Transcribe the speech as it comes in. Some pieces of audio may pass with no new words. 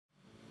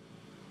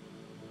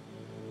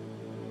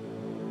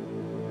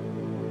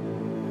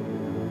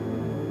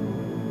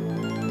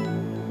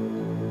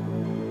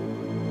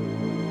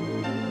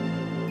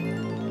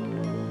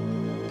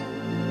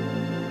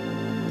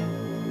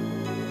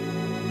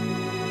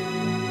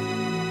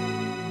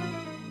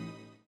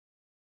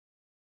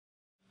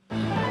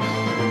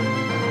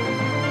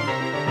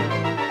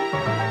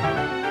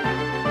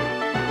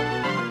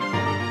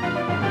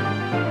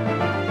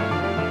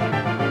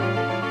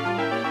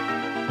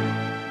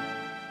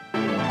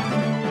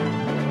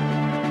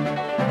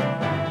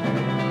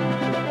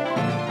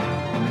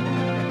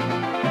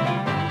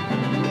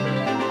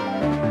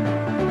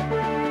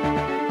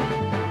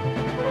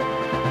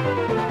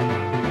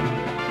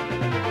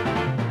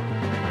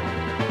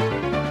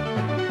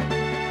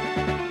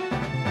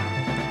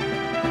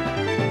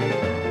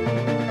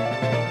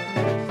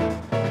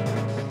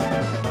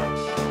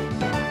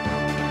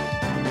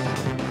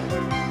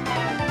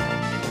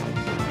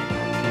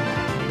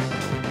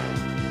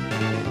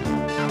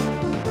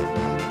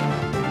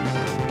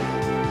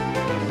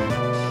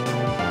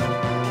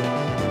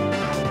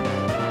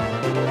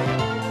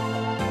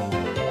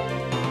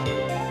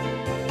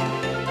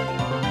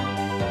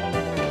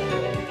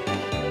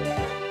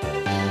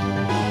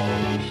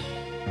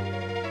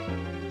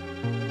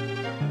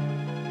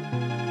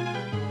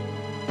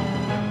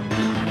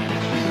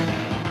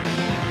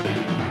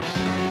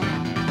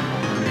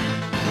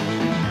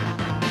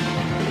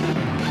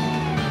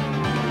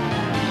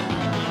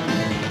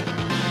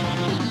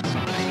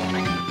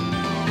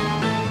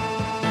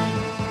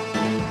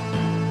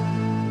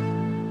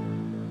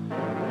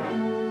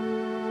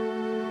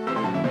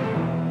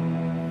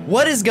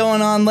What is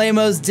going on,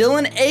 lamos?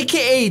 Dylan,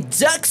 aka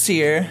Dux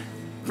here,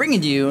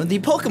 bringing you the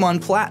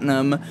Pokemon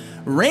Platinum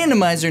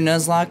Randomizer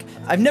Nuzlocke.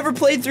 I've never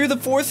played through the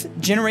 4th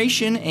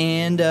generation,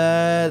 and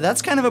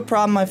that's kind of a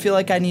problem I feel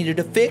like I needed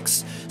to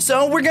fix.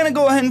 So we're gonna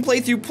go ahead and play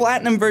through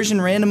Platinum version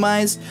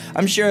randomized.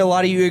 I'm sure a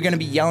lot of you are gonna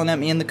be yelling at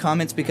me in the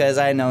comments because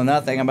I know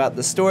nothing about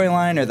the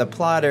storyline or the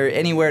plot or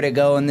anywhere to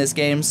go in this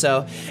game.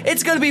 So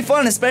it's gonna be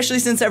fun, especially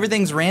since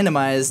everything's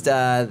randomized.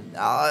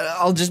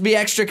 I'll just be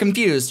extra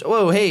confused.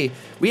 Whoa, hey,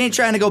 we ain't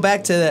trying to go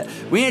back to that.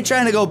 We ain't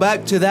trying to go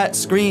back to that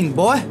screen,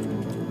 boy.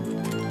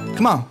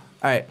 Come on. All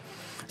right.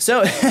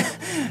 So,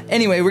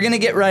 anyway, we're gonna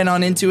get right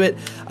on into it.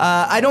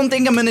 I don't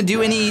think I'm gonna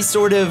do any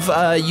sort of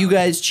you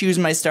guys choose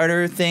my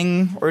starter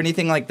thing or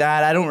anything like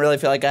that. I don't really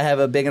feel like I have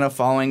a big enough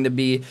following to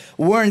be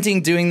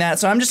warranting doing that.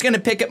 So I'm just gonna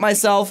pick it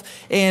myself,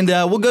 and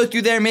we'll go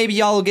through there. Maybe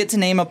y'all will get to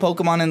name a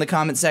Pokemon in the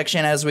comment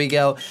section as we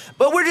go.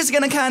 But we're just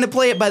gonna kind of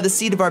play it by the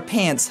seat of our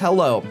pants.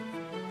 Hello.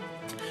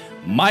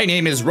 My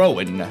name is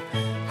Rowan.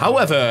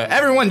 However,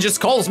 everyone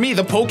just calls me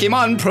the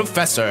Pokemon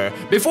Professor.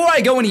 Before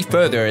I go any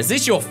further, is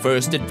this your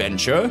first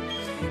adventure?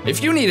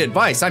 If you need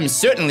advice, I'm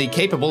certainly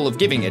capable of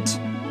giving it.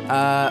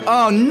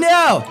 Oh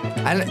no!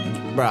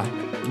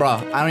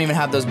 Bruh, I don't even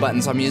have those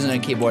buttons, so I'm using a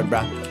keyboard,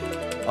 bruh.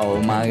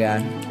 Oh my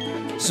god.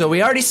 So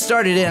we already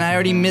started it and I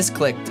already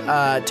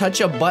misclicked. Touch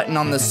a button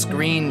on the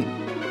screen.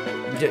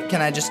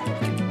 Can I just,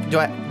 do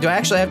I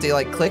actually have to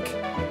like click?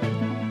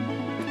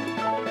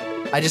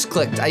 I just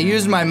clicked. I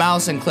used my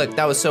mouse and clicked.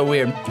 That was so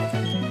weird.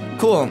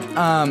 Cool.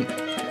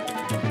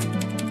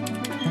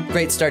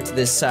 Great start to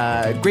this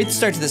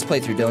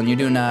playthrough, Dylan. You're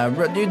doing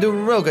you do a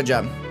real good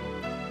job.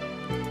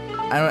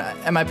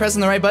 Am I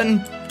pressing the right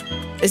button?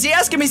 Is he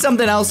asking me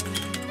something else?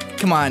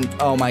 Come on.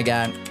 Oh my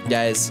god,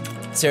 guys.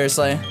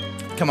 Seriously?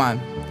 Come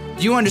on.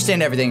 Do you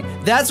understand everything?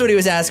 That's what he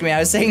was asking me. I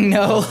was saying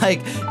no,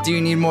 like, do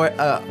you need more?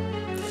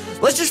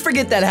 Let's just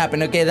forget that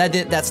happened, okay?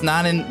 That's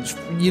not in,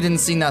 you didn't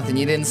see nothing.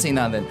 You didn't see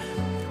nothing.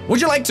 Would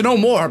you like to know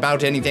more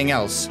about anything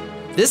else?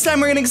 This time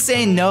we're gonna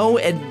say no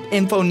and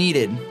info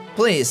needed.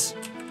 Please.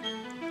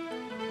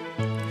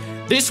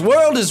 This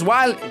world is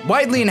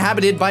widely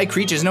inhabited by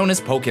creatures known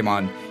as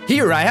Pokemon.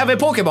 Here, I have a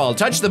Pokeball.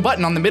 Touch the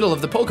button on the middle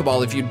of the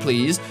Pokeball if you'd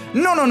please.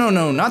 No,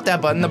 not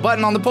that button. The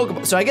button on the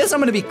Pokeball. So I guess I'm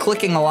gonna be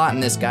clicking a lot in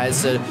this, guys,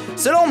 so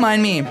don't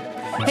mind me.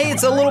 Hey,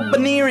 it's a little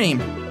Baneri.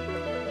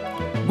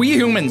 We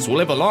humans will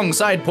live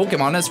alongside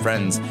Pokemon as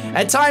friends.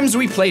 At times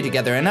we play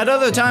together, and at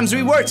other times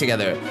we work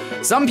together.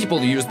 Some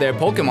people use their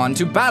Pokemon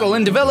to battle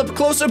and develop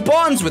closer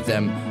bonds with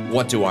them.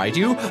 What do?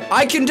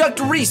 I conduct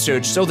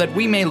research so that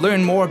we may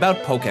learn more about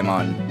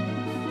Pokemon.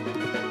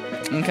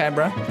 Okay,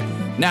 bro.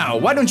 Now,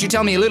 why don't you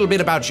tell me a little bit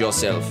about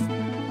yourself?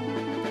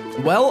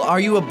 Well,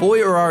 are you a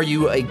boy or are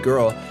you a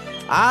girl?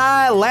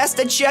 Last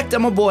I checked,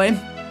 I'm a boy.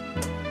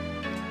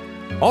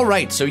 All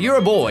right, so you're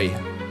a boy.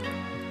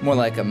 More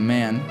like a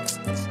man.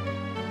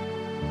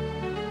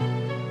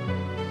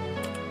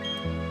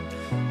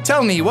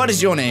 Tell me, what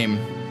is your name?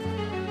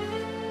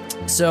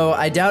 So,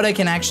 I doubt I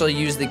can actually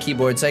use the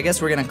keyboard, so I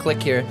guess we're gonna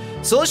click here.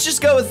 So let's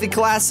just go with the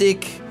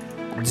classic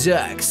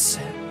Dux.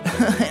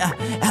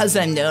 As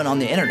I'm known on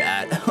the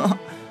internet.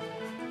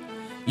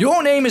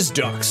 Your name is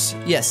Dux.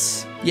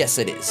 Yes,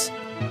 it is.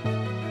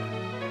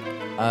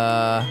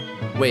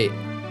 Wait,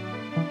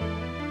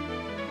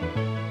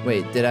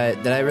 did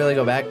I really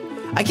go back?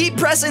 I keep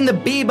pressing the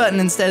B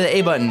button instead of the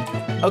A button.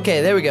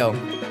 Okay, there we go.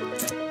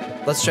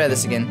 Let's try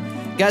this again.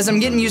 Guys, I'm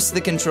getting used to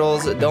the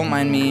controls, don't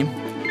mind me.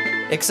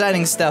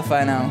 Exciting stuff,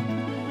 I know.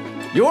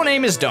 Your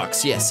name is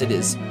Dux, yes it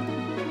is.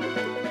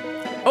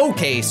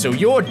 Okay, so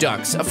you're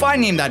Dux, a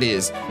fine name that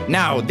is.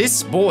 Now,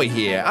 this boy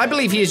here, I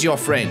believe he is your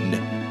friend.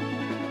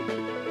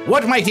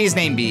 What might his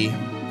name be?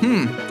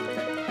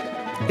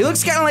 He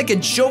looks kind of like a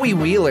Joey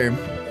Wheeler.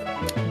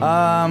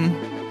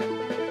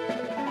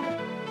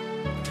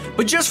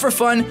 But just for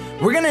fun,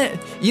 we're gonna,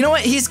 you know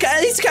what? He's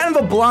kind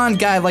of a blonde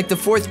guy, like the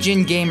 4th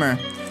gen gamer.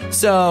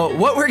 So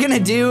what we're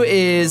gonna do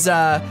is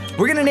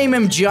we're gonna name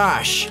him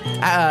Josh,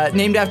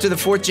 named after the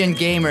 4th gen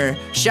gamer.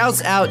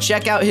 Shouts out,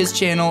 check out his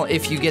channel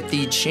if you get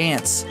the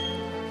chance.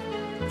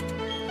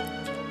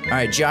 All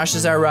right, Josh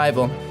is our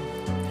rival.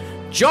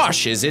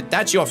 Josh, is it?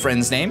 That's your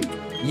friend's name?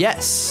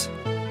 Yes.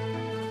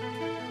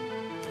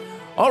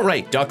 All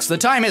right, Dux, the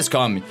time has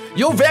come.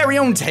 Your very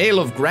own tale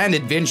of grand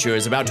adventure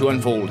is about to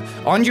unfold.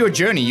 On your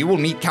journey, you will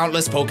meet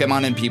countless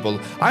Pokemon and people.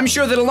 I'm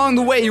sure that along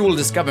the way, you will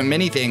discover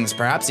many things,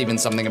 perhaps even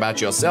something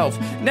about yourself.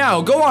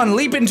 Now, go on,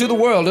 leap into the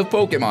world of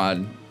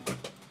Pokemon.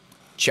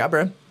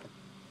 Chabra.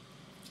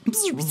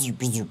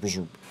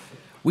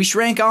 We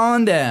shrank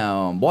on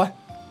down, boy.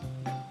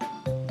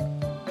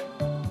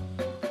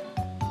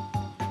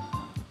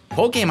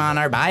 Pokemon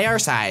are by our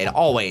side,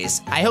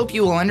 always. I hope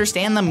you will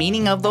understand the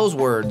meaning of those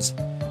words.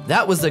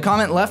 That was the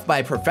comment left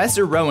by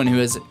Professor Rowan, who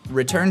has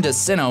returned to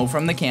Sinnoh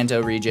from the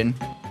Kanto region.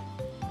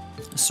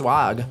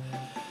 Swag.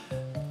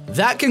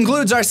 That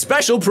concludes our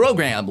special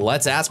program,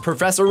 Let's Ask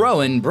Professor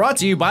Rowan, brought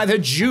to you by the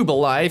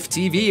Jubilife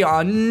TV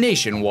on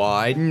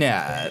Nationwide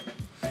Net.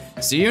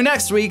 See you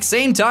next week,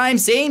 same time,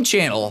 same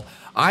channel.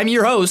 I'm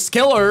your host,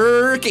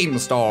 Killer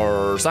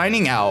Keemstar,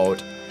 signing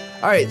out.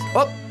 All right,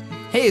 oh,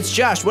 hey, it's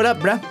Josh. What up,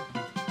 bruh?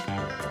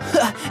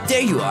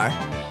 There you are.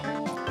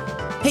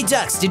 Hey,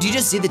 Dux, did you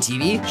just see the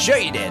TV? Sure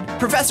you did.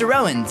 Professor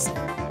Rowan's.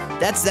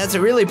 That's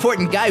a really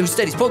important guy who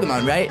studies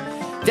Pokemon, right?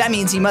 That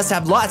means he must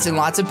have lots and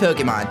lots of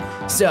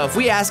Pokemon. So if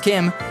we ask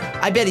him,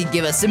 I bet he'd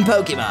give us some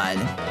Pokemon.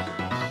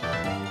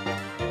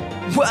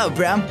 Whoa,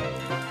 bro.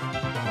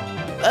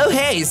 Oh,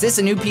 hey, is this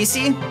a new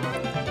PC?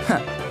 Huh.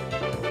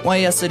 Why,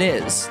 yes, it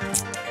is.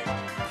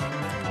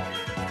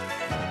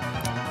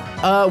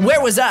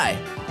 Where was I?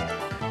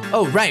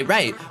 Oh, right.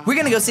 We're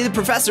gonna go see the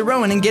Professor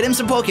Rowan and get him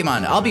some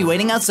Pokemon. I'll be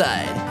waiting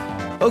outside.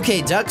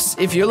 Okay, Dux,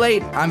 if you're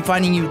late, I'm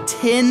finding you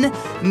 10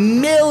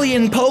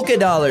 million Poké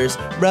Dollars.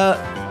 Bruh,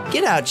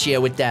 get out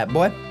here with that,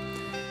 boy.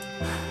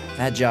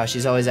 That Josh,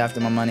 he's always after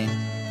my money.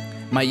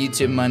 My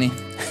YouTube money.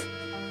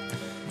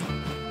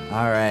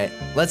 All right,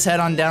 let's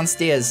head on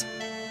downstairs.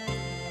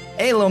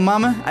 Hey, little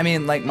mama. I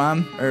mean, like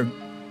mom, or...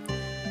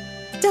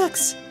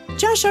 Dux,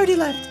 Josh already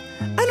left.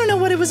 I don't know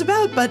what it was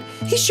about, but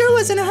he sure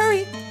was in a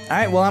hurry. All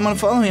right, well, I'm gonna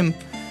follow him.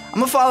 I'm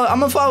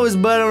gonna follow his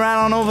butt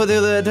around on over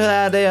to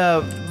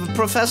the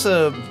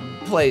professor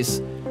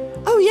place.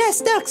 Oh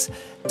yes, Dux.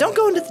 Don't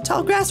go into the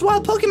tall grass.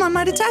 Wild Pokemon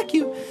might attack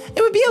you.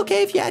 It would be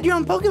okay if you had your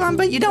own Pokemon,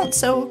 but you don't,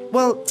 so,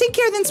 well, take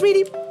care then,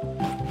 sweetie.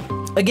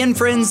 Again,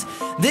 friends,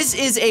 this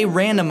is a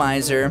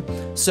randomizer.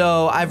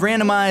 So I've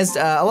randomized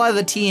a lot of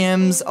the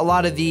TMs, a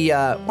lot of the,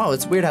 wow,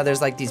 it's weird how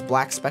there's like these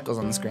black speckles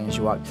on the screen as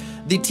you walk.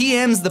 The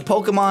TMs, the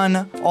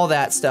Pokemon, all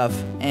that stuff.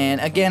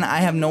 And again, I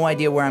have no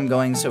idea where I'm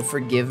going, so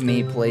forgive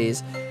me,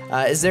 please.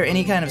 Is there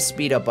any kind of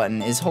speed up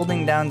button? Is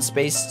holding down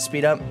space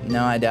speed up?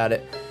 No, I doubt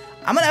it.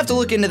 I'm gonna have to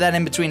look into that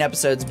in between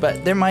episodes,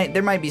 but there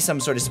might be some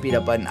sort of speed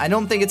up button. I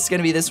don't think it's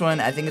gonna be this one.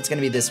 I think it's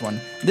gonna be this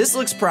one. This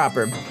looks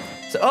proper.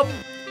 So, oh.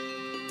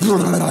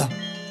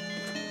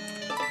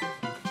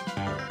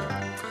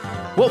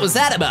 What was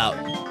that about?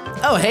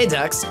 Oh, hey,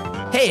 Dux.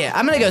 Hey,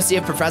 I'm gonna go see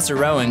if Professor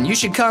Rowan. You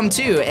should come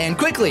too, and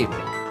quickly.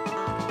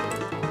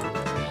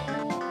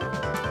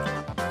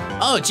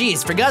 Oh,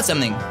 geez, forgot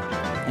something. All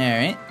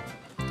right.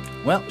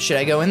 Well, should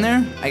I go in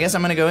there? I guess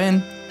I'm gonna go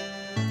in.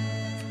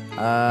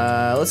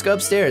 Let's go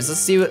upstairs.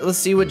 Let's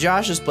see what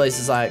Josh's place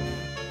is like.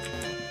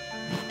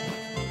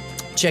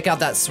 Check out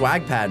that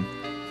swag pad.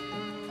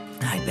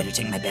 I'd better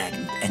take my bag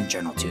and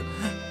journal too.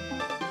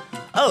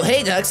 Oh,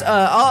 hey, Dux.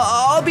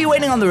 I'll be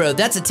waiting on the road.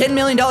 That's a $10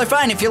 million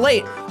fine if you're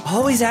late.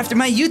 Always after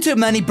my YouTube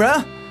money,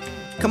 bruh.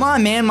 Come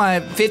on, man. My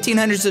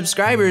 1,500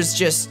 subscribers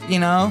just, you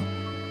know,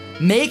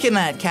 making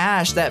that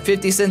cash, that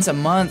 50 cents a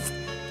month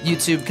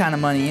YouTube kind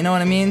of money. You know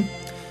what I mean?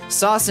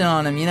 Saucing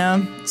on them, you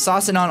know?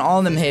 Saucing on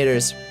all them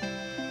haters.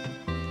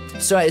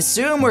 So I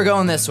assume we're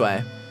going this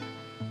way.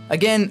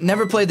 Again,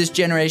 never played this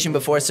generation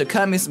before, so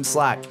cut me some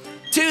slack.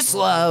 Too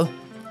slow.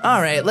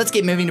 All right, let's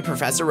get moving to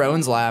Professor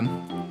Rowan's lab.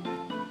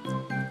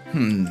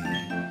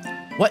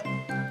 What?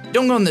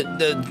 Don't go in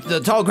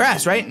the tall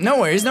grass, right? No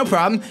worries, no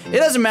problem. It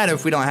doesn't matter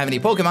if we don't have any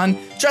Pokemon.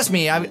 Trust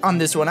me, on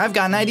this one, I've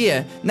got an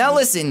idea. Now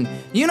listen,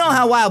 you know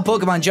how wild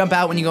Pokemon jump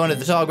out when you go into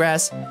the tall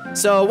grass?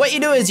 So what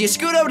you do is you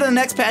scoot over to the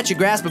next patch of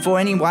grass before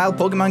any wild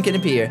Pokemon can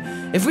appear.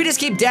 If we just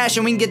keep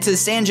dashing, we can get to the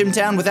Sand Gym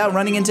Town without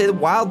running into the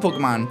wild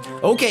Pokemon.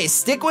 Okay,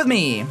 stick with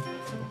me.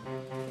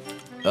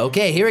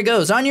 Okay, here it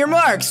goes. On your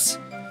marks.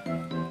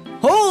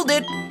 Hold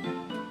it.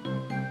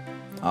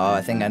 Oh,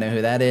 I think I know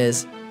who that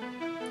is.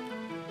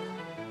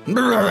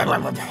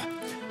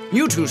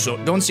 You two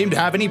don't seem to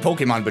have any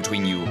Pokemon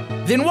between you.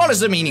 Then what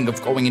is the meaning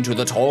of going into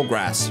the tall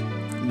grass?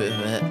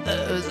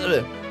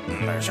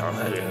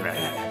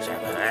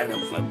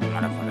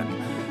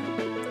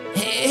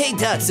 Hey,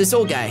 Dux, this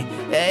old guy.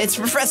 It's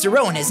Professor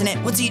Rowan, isn't it?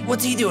 What's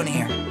he doing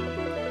here?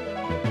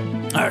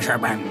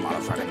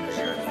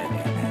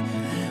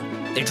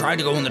 They tried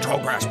to go in the tall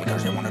grass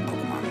because they wanted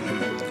Pokemon.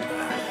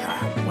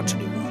 What to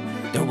do?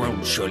 The world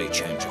will surely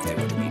change if they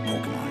were to meet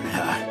Pokemon.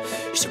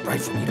 Is it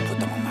right for me to put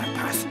them on my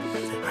path?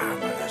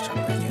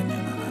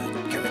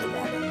 Carry them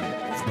on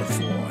over the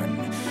floor and...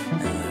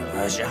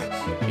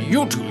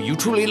 You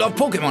truly love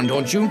Pokemon,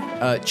 don't you?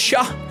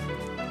 Cha.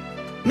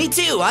 Me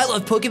too, I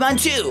love Pokemon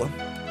too.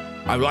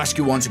 I will ask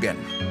you once again.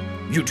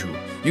 You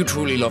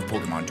truly love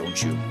Pokemon, don't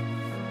you?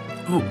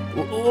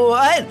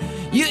 What?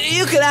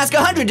 You could ask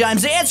 100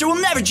 times, the answer will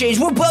never change.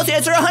 We'll both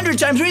answer 100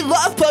 times, we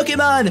love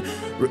Pokemon!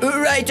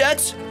 Right,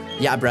 Dux?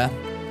 Yeah, bruh.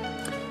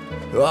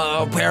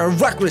 A pair of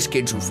reckless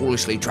kids who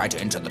foolishly try to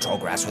enter the tall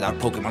grass without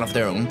Pokemon of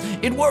their own.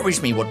 It worries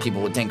me what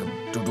people would think of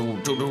to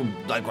do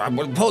like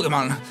with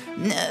Pokemon.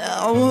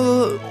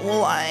 No,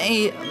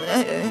 why?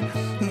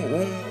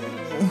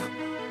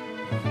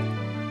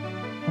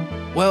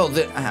 Well,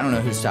 I don't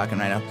know who's talking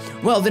right now.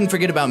 Well, then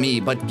forget about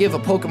me, but give a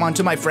Pokemon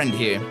to my friend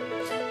here.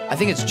 I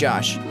think it's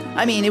Josh.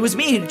 I mean, it was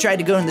me who tried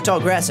to go in the tall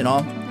grass and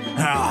all.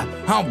 Ah,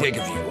 how big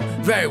of you.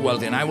 Very well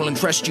then, I will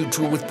entrust you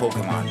two with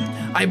Pokemon.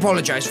 I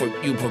apologize for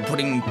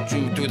putting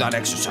you through that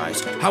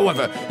exercise.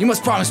 However, you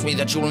must promise me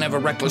that you will never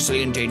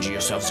recklessly endanger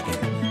yourselves again.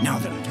 Now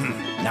then,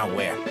 now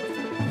where?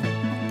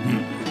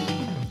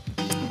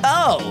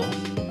 Oh!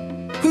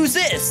 Who's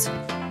this?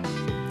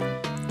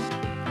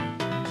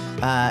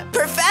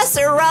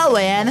 Professor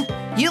Rowan,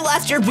 you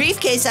left your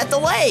briefcase at the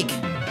lake.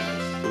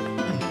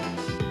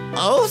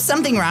 Oh,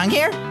 something wrong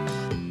here?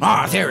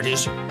 Ah, there it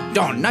is.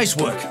 Don, nice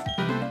work.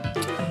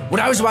 What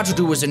I was about to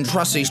do was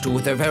entrust these two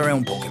with their very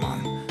own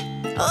Pokemon.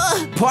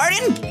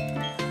 Pardon?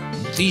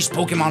 These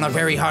Pokemon are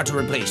very hard to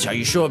replace. Are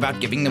you sure about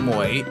giving them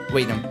away?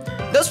 Wait, no.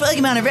 Those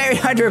Pokemon are very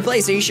hard to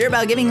replace. Are you sure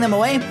about giving them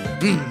away?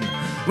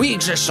 We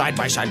exist side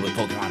by side with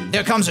Pokemon.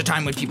 There comes a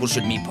time when people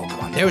should meet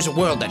Pokemon. There is a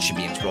world that should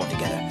be explored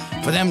together.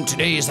 For them,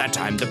 today is that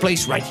time. The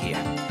place right here.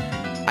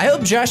 I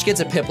hope Josh gets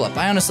a Piplup.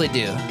 I honestly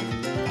do.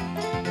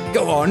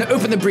 Go on,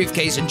 open the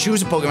briefcase and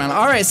choose a Pokemon.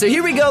 All right, so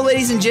here we go,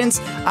 ladies and gents.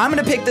 I'm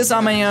gonna pick this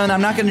on my own.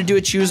 I'm not gonna do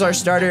a choose our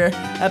starter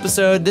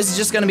episode. This is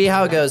just gonna be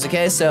how it goes,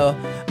 okay? So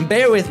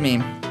bear with me.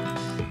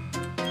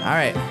 All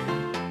right.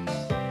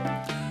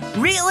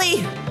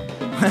 Really?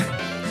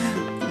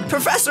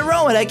 Professor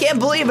Rowan, I can't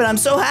believe it. I'm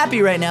so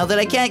happy right now that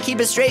I can't keep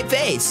a straight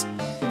face.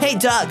 Hey,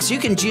 Dux, you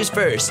can choose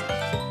first.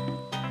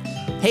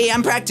 Hey,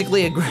 I'm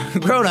practically a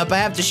grown-up. I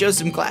have to show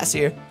some class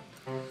here.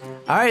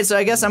 All right, so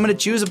I guess I'm gonna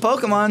choose a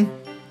Pokemon.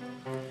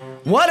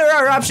 What are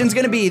our options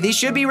gonna be? These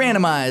should be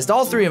randomized,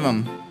 all three of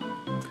them.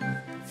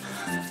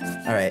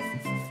 All right,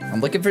 I'm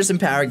looking for some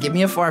power. Give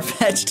me a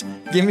Farfetch'd.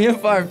 Give me a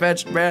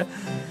Farfetch'd, bruh.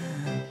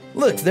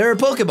 Look, there are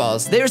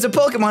Pokeballs. There's a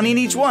Pokemon in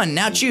each one.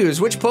 Now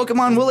choose, which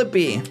Pokemon will it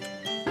be?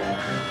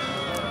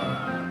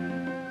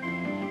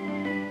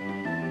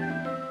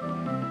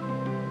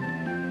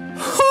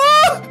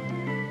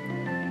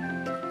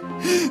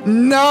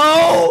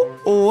 No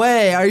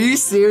way, are you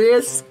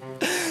serious?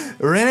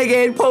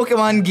 Renegade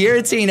Pokemon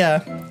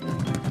Giratina.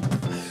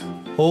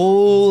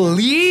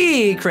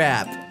 Holy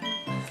crap.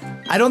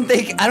 I don't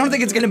think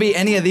it's gonna be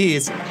any of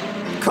these.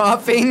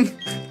 Coughing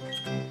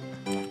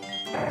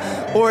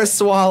or a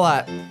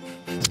Swalot.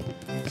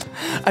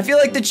 I feel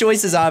like the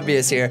choice is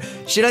obvious here.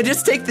 Should I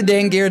just take the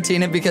dang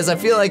Giratina because I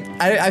feel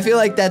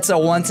like that's a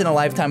once in a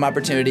lifetime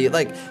opportunity.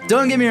 Like,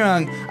 don't get me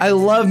wrong, I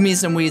love me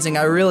some Weezing,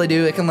 I really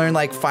do. It can learn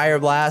like Fire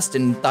Blast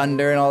and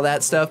Thunder and all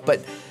that stuff,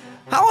 but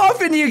how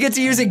often do you get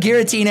to use a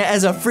Giratina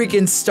as a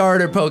freaking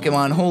starter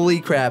Pokemon? Holy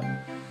crap.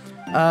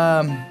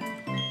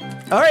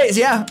 Alright,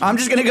 yeah, I'm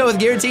just gonna go with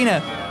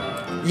Giratina.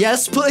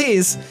 Yes,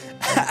 please.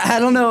 I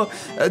don't know,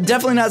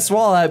 definitely not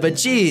Swallow, but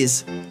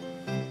geez.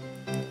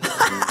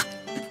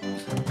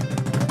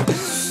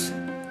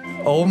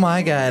 Oh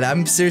my god,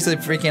 I'm seriously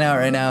freaking out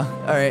right now.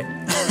 Alright.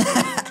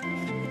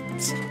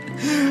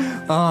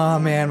 Oh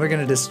man, we're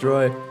gonna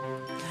destroy.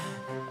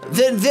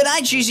 Then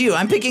I choose you.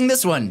 I'm picking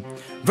this one.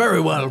 Very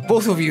well,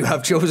 both of you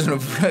have chosen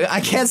I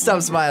can't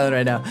stop smiling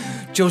right now.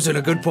 chosen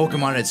a good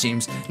Pokemon, it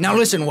seems. Now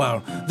listen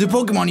well, the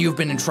Pokemon you've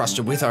been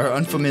entrusted with are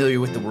unfamiliar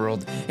with the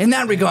world. In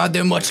that regard,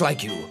 they're much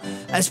like you.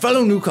 As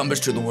fellow newcomers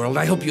to the world,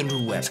 I hope you'll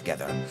do well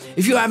together.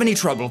 If you have any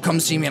trouble, come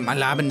see me at my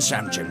lab in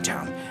Sandgem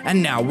Town.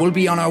 And now, we'll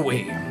be on our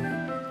way.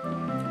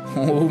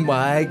 Oh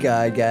my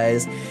god,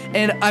 guys.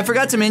 And I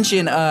forgot to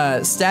mention,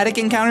 static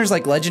encounters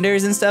like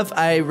legendaries and stuff,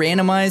 I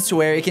randomized to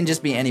where it can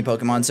just be any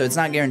Pokemon, so it's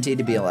not guaranteed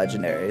to be a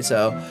legendary.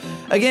 So,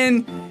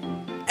 again,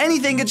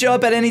 anything could show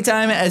up at any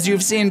time, as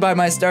you've seen by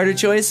my starter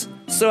choice,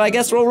 so I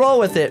guess we'll roll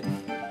with it.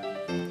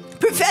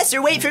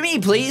 Professor, wait for me,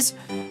 please.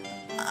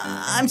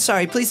 I'm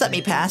sorry, please let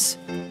me pass.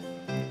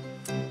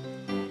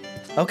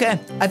 Okay,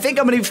 I think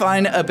I'm gonna be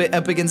fine up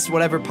against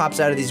whatever pops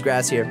out of these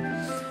grass here.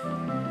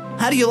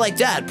 How do you like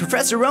that?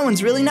 Professor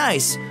Rowan's really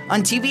nice.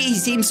 On TV, he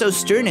seems so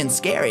stern and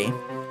scary.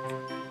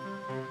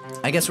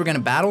 I guess we're gonna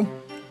battle?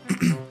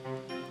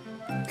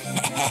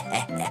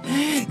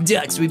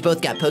 Dux, we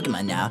both got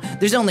Pokemon now.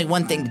 There's only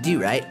one thing to do,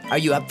 right? Are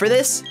you up for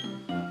this?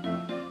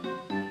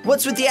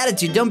 What's with the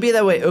attitude? Don't be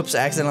that way. Oops, I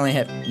accidentally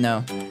hit.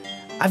 No.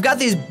 I've got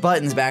these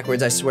buttons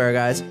backwards, I swear,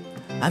 guys.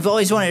 I've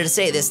always wanted to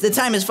say this. The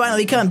time has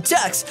finally come.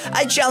 Dux,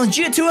 I challenge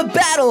you to a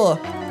battle!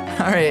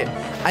 Alright.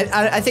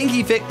 I think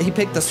he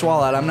picked the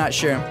Swallow, I'm not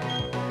sure.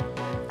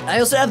 I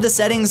also have the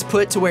settings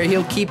put to where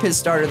he'll keep his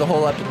starter the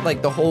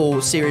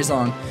whole series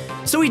long.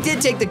 So we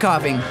did take the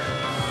coughing.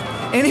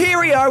 And here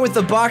we are with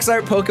the box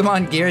art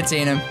Pokemon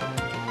Giratina.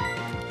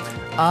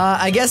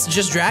 I guess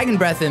just Dragon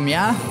Breath him,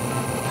 yeah?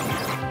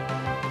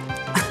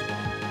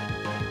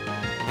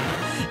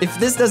 If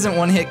this doesn't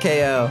one-hit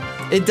KO.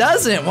 It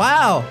doesn't,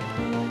 wow!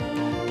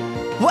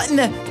 What in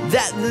the...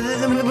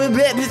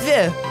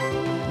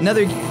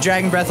 Another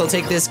Dragon Breath will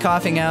take this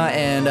coughing out,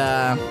 and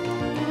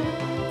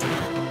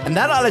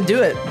that ought to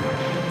do it.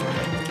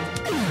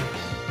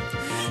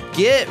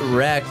 Get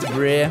wrecked,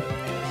 bruh.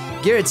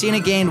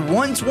 Giratina gained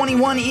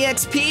 121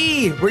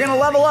 EXP. We're gonna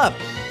level up.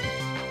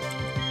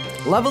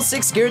 Level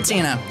 6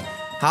 Giratina.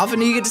 How often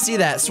do you get to see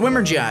that?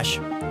 Swimmer Josh.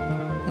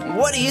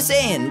 What are you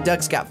saying?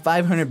 Duck's got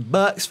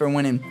 $500 for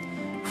winning.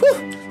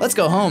 Whew, let's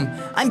go home.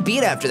 I'm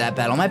beat after that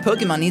battle. My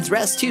Pokemon needs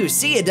rest too.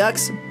 See ya,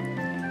 Dux.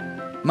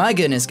 My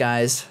goodness,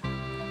 guys.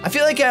 I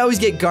feel like I always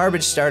get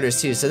garbage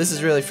starters too, so this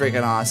is really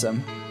freaking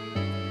awesome.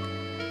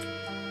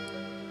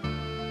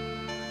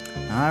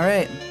 All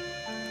right.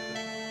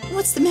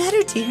 What's the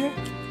matter, dear?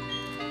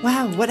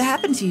 Wow, what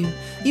happened to you?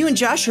 You and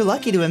Josh are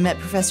lucky to have met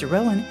Professor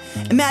Rowan.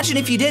 Imagine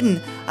if you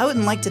didn't. I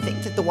wouldn't like to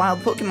think that the wild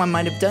Pokemon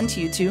might have done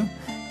to you too.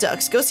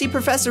 Dux, go see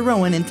Professor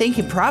Rowan and thank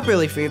him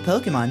properly for your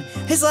Pokemon.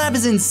 His lab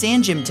is in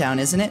Sand Gym Town,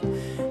 isn't it?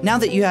 Now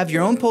that you have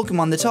your own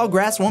Pokemon, the tall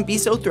grass won't be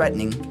so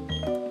threatening.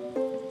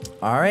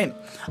 Alright.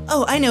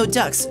 Oh, I know,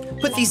 Dux.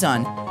 Put these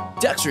on.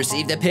 Dux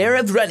received a pair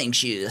of running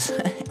shoes.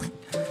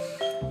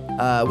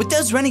 With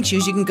those running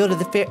shoes, you can go to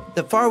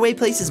the faraway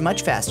places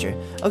much faster.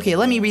 Okay,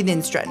 let me read the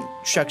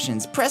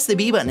instructions. Press the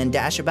B button and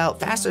dash about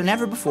faster than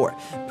ever before.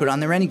 Put on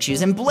the running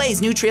shoes and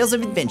blaze new trails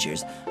of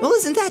adventures. Well,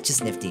 isn't that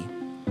just nifty?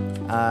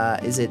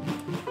 Is it...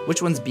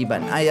 Which one's B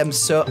button? I'm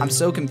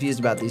so confused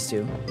about these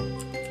two.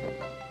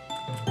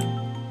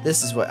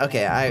 This is what...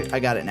 Okay, I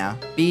got it now.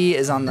 B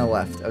is on the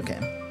left. Okay.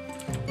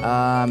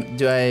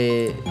 Do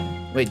I...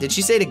 Wait, did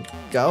she say to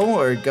go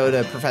or go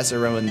to Professor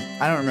Rowan?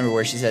 I don't remember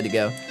where she said to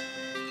go.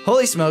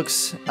 Holy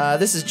smokes,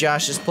 this is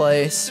Josh's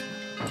place.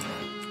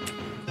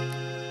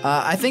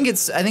 I think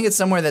it's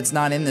somewhere that's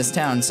not in this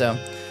town, so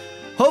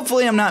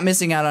hopefully I'm not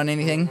missing out on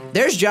anything.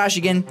 There's Josh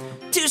again.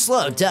 Too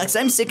slow, Dux,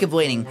 I'm sick of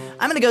waiting.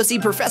 I'm gonna go see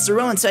Professor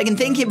Rowan so I can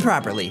thank him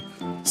properly.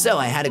 So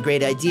I had a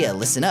great idea,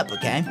 listen up,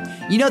 okay?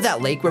 You know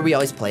that lake where we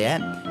always play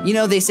at? You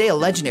know, they say a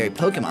legendary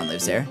Pokemon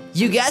lives there.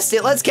 You guessed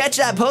it, let's catch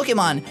that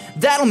Pokemon.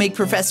 That'll make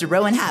Professor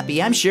Rowan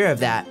happy, I'm sure of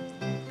that.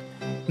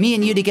 Me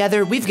and you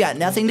together, we've got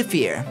nothing to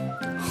fear.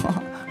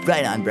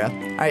 Right on, bro.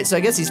 Alright, so I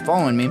guess he's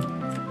following me.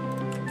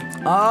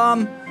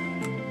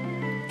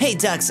 Hey,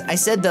 Dux, I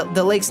said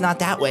the lake's not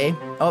that way.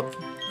 Oh,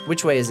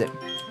 which way is it?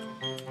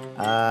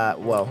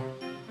 Whoa.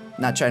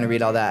 Not trying to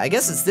read all that. I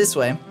guess it's this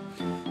way.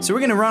 So we're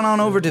gonna run on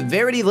over to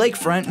Verity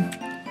Lakefront.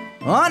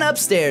 On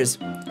upstairs.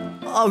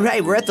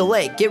 Alright, we're at the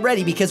lake. Get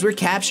ready because we're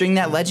capturing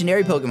that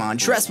legendary Pokemon.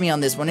 Trust me on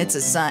this one, it's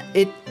a sign.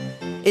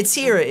 It's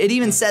here. It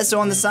even says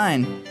so on the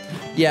sign.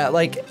 Yeah,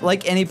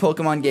 like any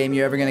Pokemon game,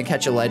 you're ever gonna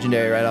catch a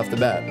legendary right off the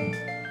bat.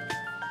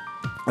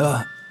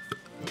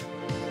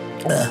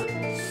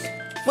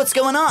 What's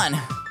going on?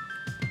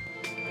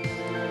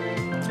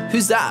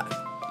 Who's that?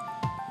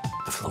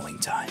 The flowing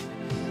time,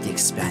 the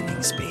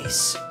expanding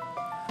space.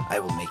 I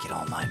will make it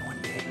all mine one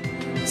day.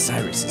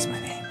 Cyrus is my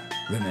name.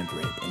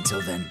 Remember it.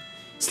 Until then,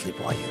 sleep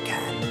while you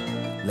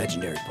can.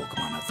 Legendary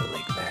Pokemon of the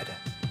lake bed.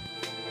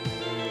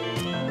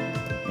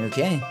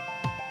 Okay.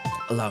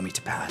 Allow me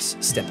to pass.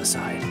 Step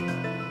aside.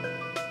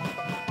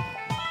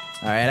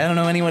 Alright, I don't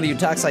know anyone who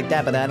talks like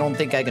that, but I don't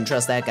think I can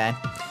trust that guy.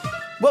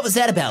 What was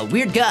that about?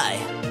 Weird guy.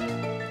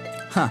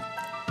 Huh.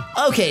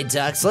 Okay,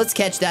 Dux, let's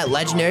catch that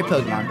legendary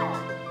Pokemon.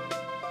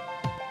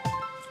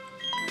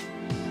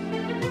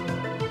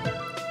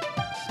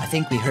 I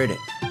think we heard it.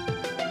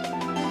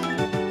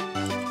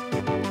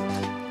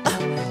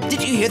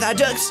 Did you hear that,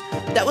 Dux?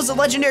 That was a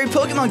legendary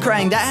Pokemon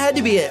crying. That had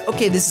to be it.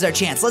 Okay, this is our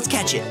chance. Let's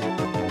catch it.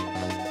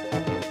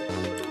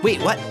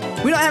 Wait, what?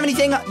 We don't have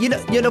anything, you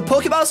know,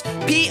 Pokeballs?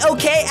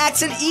 P-O-K,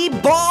 accent E,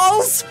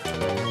 balls?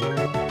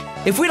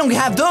 If we don't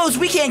have those,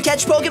 we can't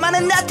catch Pokemon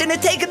and nothing to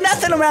take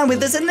nothing around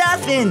with us and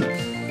nothing.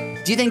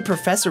 Do you think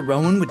Professor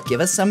Rowan would give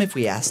us some if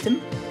we asked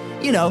him?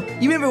 You know,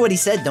 you remember what he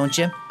said, don't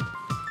you?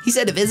 He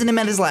said to visit him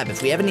at his lab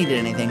if we ever needed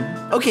anything.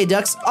 Okay,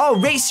 Dux, I'll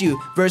race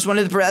you. First one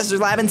to the professor's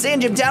lab in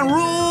Sand Gym Town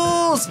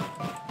rules.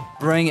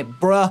 Bring it,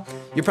 bruh.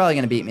 You're probably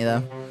gonna beat me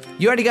though.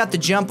 You already got the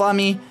jump on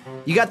me.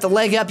 You got the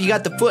leg up, you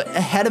got the foot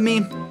ahead of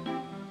me.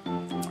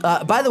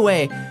 By the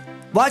way,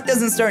 lock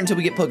doesn't start until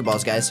we get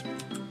Pokeballs, guys.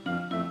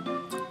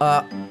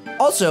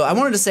 Also, I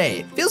wanted to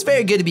say, it feels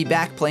very good to be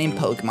back playing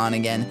Pokemon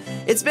again.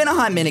 It's been a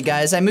hot minute,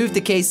 guys. I moved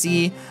to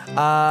KC.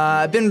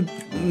 I've been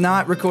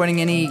not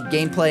recording any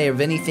gameplay of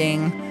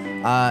anything,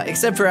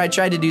 except for I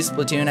tried to do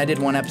Splatoon. I did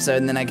one episode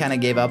and then I kind of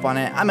gave up on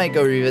it. I might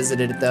go revisit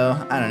it though.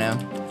 I don't know.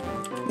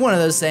 One of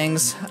those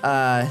things.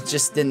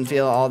 Just didn't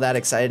feel all that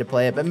excited to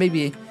play it, but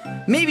maybe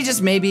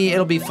just maybe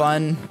it'll be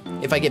fun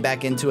if I get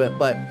back into it.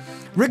 But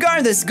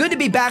regardless, good to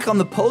be back on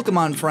the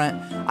Pokemon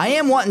front. I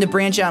am wanting to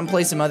branch out and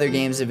play some other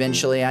games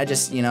eventually. I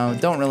just, you know,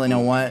 don't really know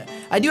what.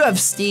 I do have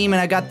Steam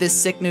and I got this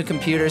sick new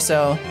computer,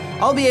 so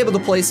I'll be able to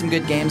play some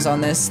good games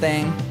on this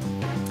thing.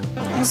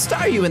 I'll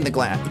star you in the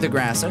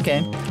grass.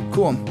 Okay,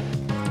 cool.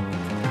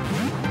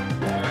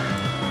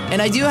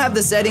 And I do have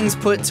the settings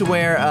put to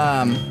where,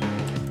 I'm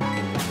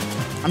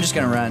just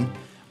gonna run.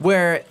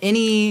 Where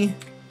anything,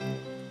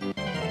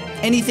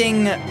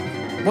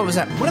 what was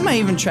that? What am I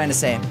even trying to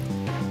say?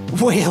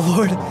 Wait,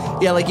 Lord.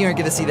 Yeah, like you aren't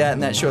gonna see that in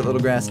that short little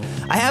grass.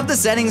 I have the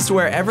settings to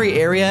where every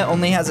area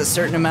only has a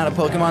certain amount of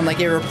Pokemon. Like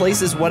it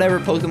replaces whatever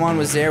Pokemon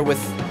was there with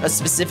a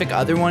specific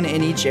other one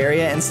in each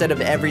area instead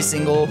of every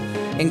single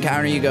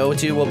encounter you go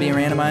to will be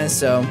randomized.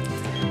 So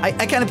I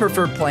kind of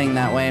prefer playing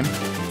that way.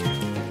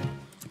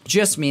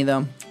 Just me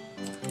though.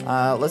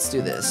 Let's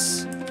do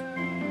this.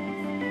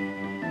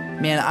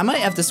 Man, I might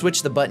have to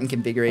switch the button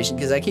configuration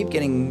because I keep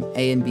getting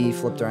A and B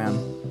flipped around.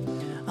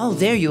 Oh,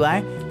 there you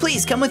are.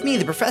 Please come with me,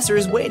 the professor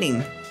is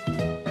waiting.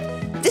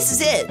 This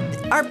is it,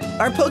 our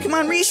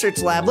Pokemon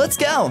research lab, let's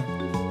go.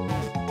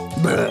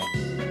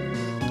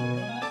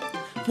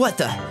 What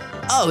the?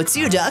 Oh, it's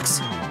you, Dux.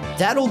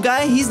 that old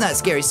guy, he's not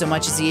scary so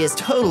much as he is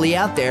totally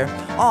out there.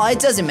 Oh, it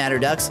doesn't matter,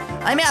 Ducks.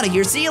 I'm out of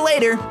here. See you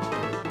later.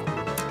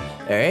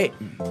 All right.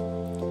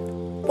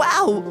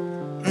 Wow.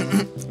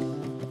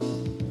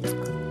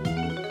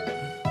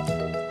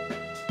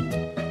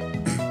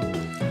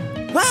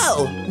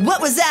 Wow, what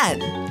was that?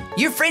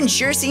 Your friend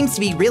sure seems to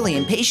be really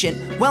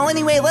impatient. Well,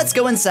 anyway, let's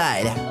go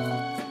inside.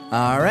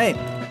 All right.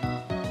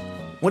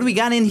 What do we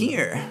got in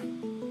here?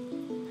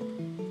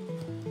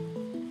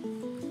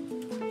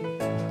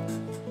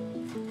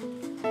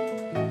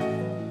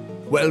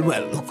 Well,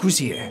 look who's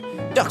here.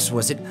 Dux,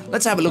 was it?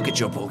 Let's have a look at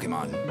your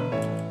Pokemon.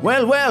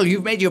 Well,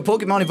 you've made your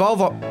Pokemon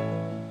evolve. I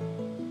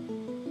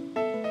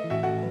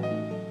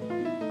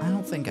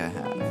don't think I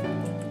have.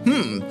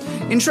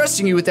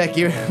 Interesting you with that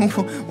gear.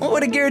 What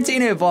would a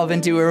Giratina evolve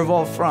into or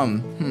evolve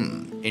from?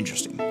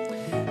 Interesting.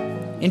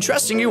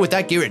 Interesting you with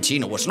that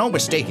Giratina was no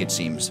mistake, it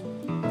seems.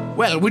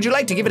 Well, would you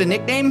like to give it a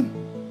nickname?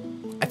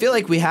 I feel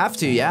like we have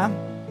to, yeah?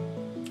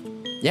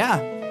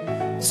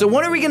 Yeah. So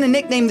what are we gonna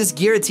nickname this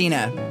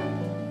Giratina?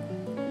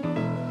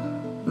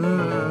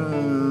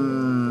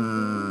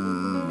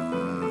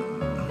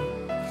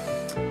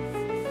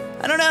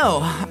 I don't know.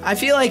 I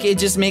feel like it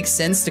just makes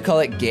sense to call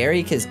it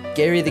Gary, because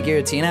Gary the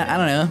Giratina, I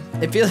don't know.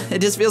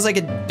 It just feels like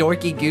a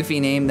dorky, goofy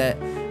name that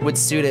would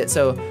suit it.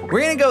 So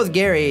we're gonna go with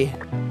Gary,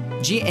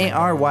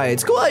 G-A-R-Y.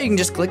 It's cool how you can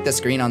just click the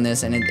screen on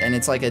this and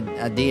it's like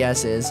a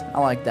DS is. I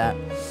like that.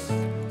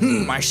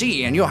 I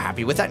see, and you're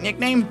happy with that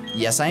nickname?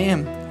 Yes, I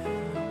am.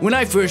 When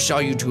I first saw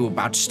you two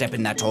about to step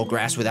in that tall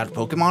grass without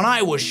Pokemon,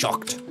 I was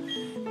shocked.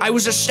 I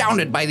was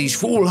astounded by these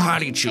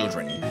foolhardy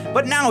children,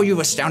 but now you've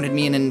astounded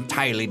me in an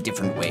entirely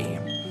different way.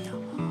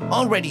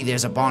 Already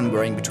there's a bond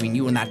growing between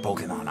you and that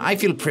Pokemon. I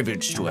feel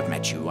privileged to have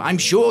met you. I'm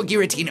sure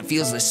Giratina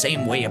feels the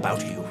same way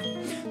about you.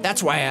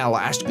 That's why I'll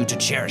ask you to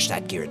cherish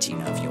that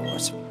Giratina of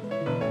yours.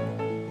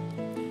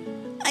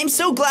 I'm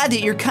so glad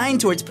that you're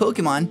kind towards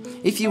Pokemon.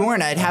 If you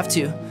weren't, I'd have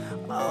to.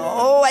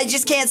 Oh, I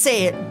just can't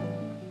say it.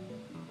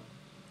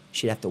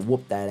 She'd have to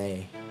whoop that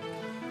A.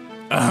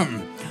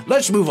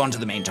 Let's move on to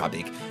the main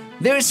topic.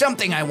 There is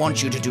something I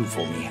want you to do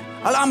for me.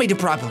 Allow me to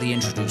properly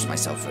introduce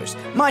myself first.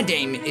 My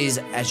name,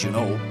 as you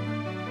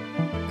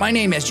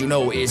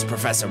know, is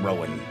Professor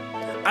Rowan.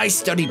 I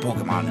study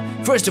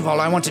Pokemon. First of all,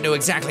 I want to know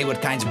exactly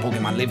what kinds of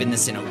Pokemon live in the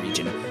Sinnoh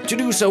region. To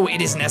do so,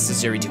 it is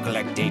necessary to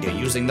collect data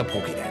using the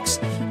Pokédex.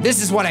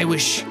 This is what I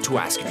wish to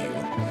ask of you.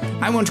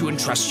 I want to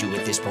entrust you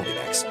with this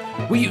Pokédex.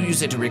 Will you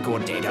use it to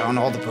record data on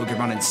all the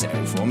Pokemon in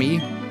Sinnoh for me?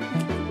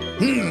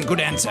 Good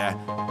answer.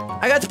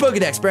 I got the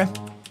Pokédex, bruh.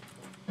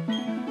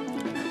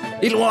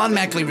 It will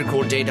automatically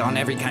record data on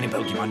every kind of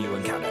Pokemon you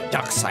encounter.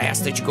 Dux, I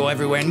ask that you go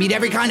everywhere and meet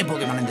every kind of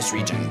Pokemon in this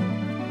region.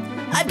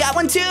 I've got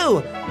one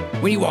too!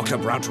 When you walked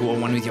up Route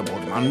 201 with your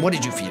Pokemon, what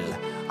did you feel?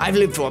 I've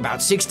lived for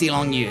about 60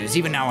 long years.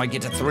 Even now I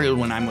get a thrill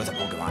when I'm with a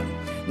Pokemon.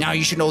 Now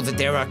you should know that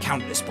there are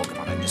countless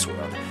Pokemon in this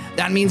world.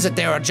 That means that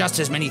there are just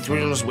as many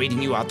thrills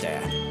waiting you out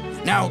there.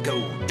 Now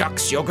go,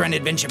 Dux, your grand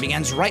adventure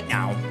begins right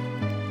now.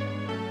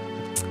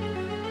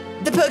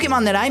 The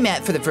Pokemon that I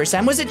met for the first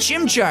time was a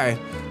Chimchar.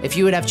 If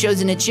you would have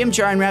chosen a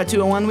Chimchar in Route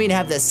 201, we'd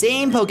have the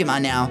same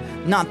Pokemon now.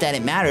 Not that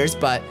it matters,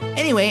 but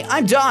anyway,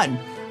 I'm done.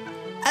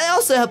 I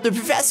also helped the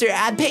professor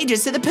add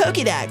pages to the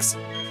Pokédex.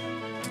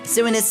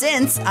 So in a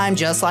sense, I'm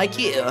just like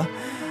you.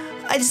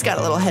 I just got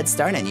a little head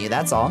start on you,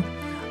 that's all.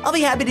 I'll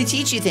be happy to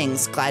teach you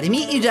things. Glad to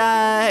meet you,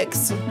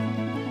 Dux.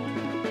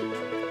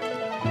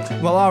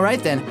 Well, all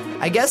right then.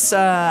 I guess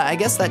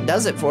that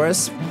does it for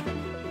us.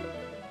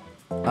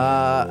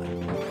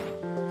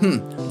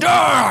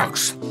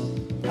 Dux!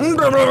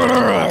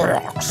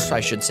 I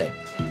should say.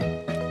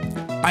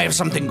 I have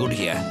something good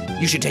here.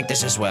 You should take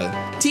this as well.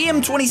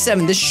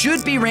 TM27, this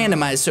should be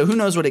randomized, so who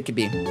knows what it could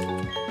be.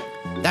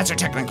 That's a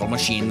technical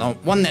machine, the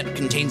one that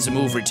contains the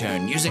move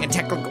return. Using a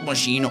technical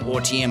machine,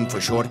 or TM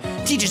for short,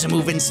 teaches a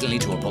move instantly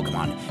to a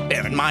Pokemon.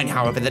 Bear in mind,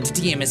 however, that the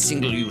TM is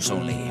single use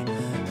only.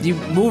 The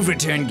move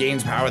return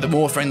gains power the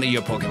more friendly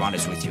your Pokemon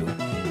is with you.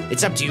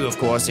 It's up to you, of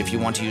course, if you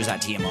want to use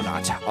that TM or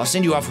not. I'll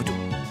send you off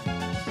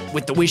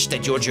with the wish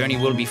that your journey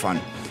will be fun.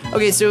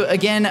 Okay, so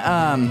again,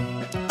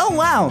 Oh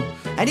wow,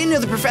 I didn't know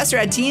the professor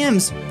had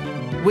TMs.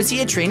 Was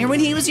he a trainer when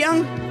he was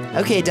young?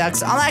 Okay,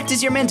 Dux, I'll act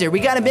as your mentor. We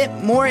got a bit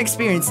more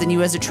experience than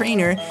you as a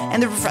trainer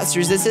and the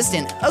professor's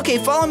assistant. Okay,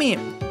 follow me.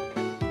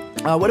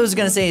 what I was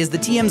gonna say is the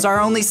TMs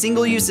are only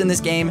single use in this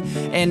game,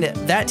 and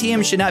that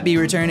TM should not be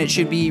returned. It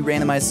should be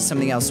randomized to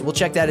something else. So we'll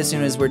check that as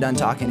soon as we're done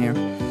talking here.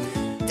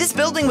 This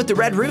building with the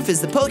red roof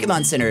is the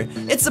Pokemon Center.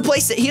 It's the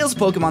place that heals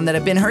Pokemon that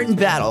have been hurt in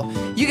battle.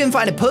 You can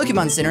find a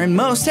Pokemon Center in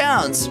most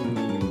towns.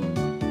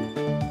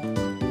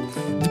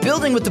 The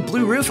building with the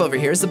blue roof over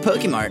here is the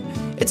Pokemart.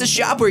 It's a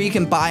shop where you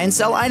can buy and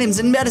sell items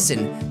and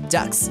medicine.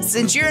 Dux,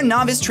 since you're a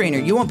novice trainer,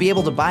 you won't be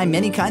able to buy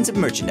many kinds of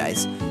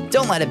merchandise.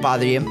 Don't let it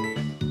bother you.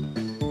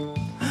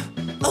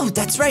 Oh,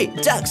 that's right,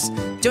 Dux.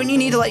 Don't you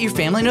need to let your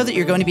family know that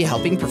you're going to be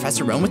helping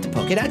Professor Rowan with the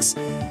Pokédex?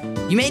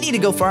 You may need to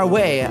go far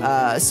away,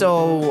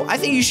 so I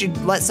think you should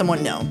let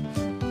someone know.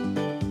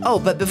 Oh,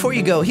 but before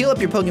you go, heal up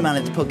your Pokemon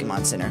at the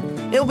Pokemon Center.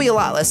 It'll be a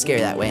lot less scary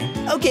that way.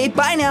 Okay,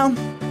 bye now.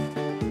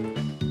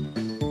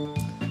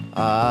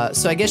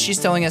 So I guess she's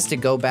telling us to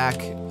go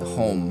back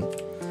home.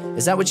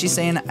 Is that what she's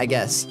saying? I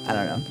guess. I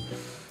don't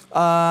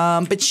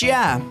know. But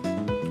yeah.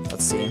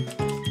 Let's see.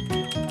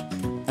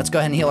 Let's go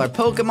ahead and heal our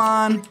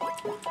Pokemon.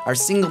 Our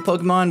single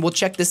Pokemon. We'll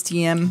check this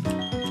TM.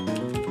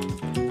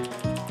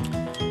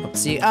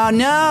 Let's see. Oh,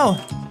 no!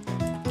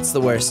 It's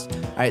the worst.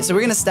 All right, so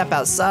we're gonna step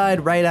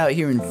outside, right out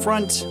here in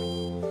front.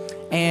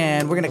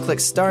 And we're gonna click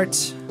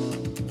start.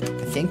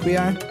 I think we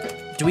are.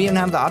 Do we even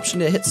have the option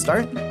to hit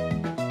start?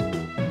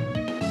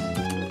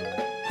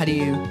 How do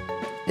you,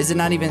 is it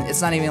not even,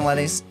 it's not even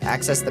letting us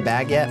access the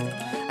bag yet?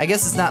 I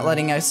guess it's not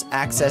letting us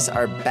access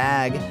our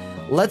bag.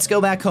 Let's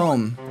go back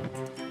home.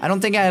 I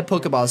don't think I have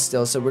Pokeballs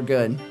still, so we're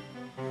good.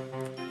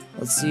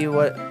 Let's see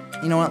what,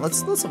 you know what,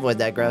 let's avoid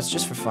that grass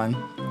just for fun.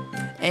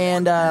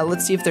 And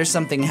let's see if there's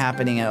something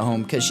happening at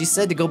home, because she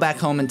said to go back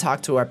home and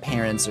talk to our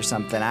parents or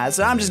something.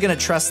 So I'm just gonna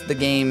trust the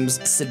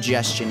game's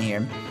suggestion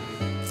here.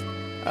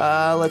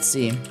 Let's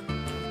see.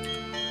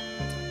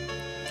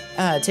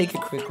 Take a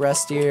quick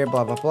rest here,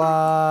 blah, blah,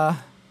 blah.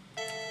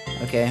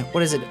 Okay,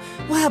 what is it?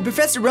 Wow,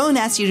 Professor Rowan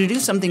asked you to do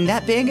something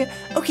that big?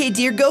 Okay,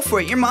 dear, go for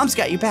it. Your mom's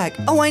got your back.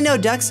 Oh, I know,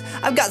 Dux.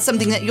 I've got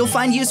something that you'll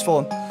find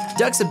useful.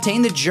 Dux,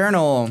 obtain the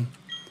journal.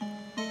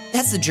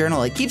 That's the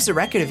journal. It keeps a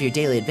record of your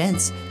daily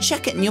events.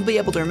 Check it and you'll be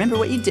able to remember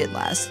what you did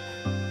last.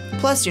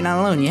 Plus, you're not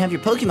alone. You have your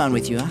Pokemon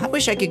with you. I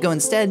wish I could go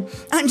instead.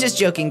 I'm just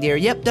joking, dear.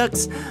 Yep,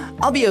 Dux.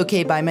 I'll be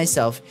okay by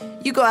myself.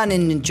 You go out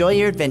and enjoy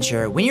your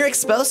adventure. When you're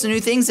exposed to new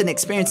things and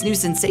experience new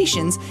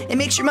sensations, it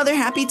makes your mother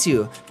happy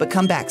too. But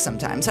come back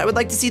sometimes. I would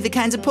like to see the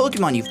kinds of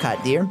Pokemon you've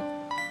caught, dear.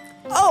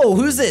 Oh,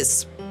 who's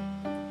this?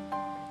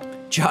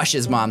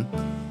 Josh's mom.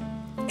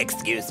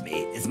 Excuse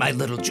me, is my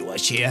little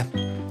Josh here?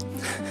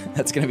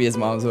 That's gonna be his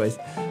mom's voice.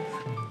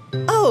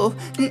 Oh,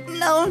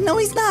 no,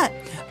 he's not.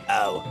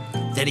 Oh,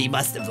 then he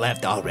must have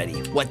left already.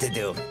 What to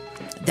do?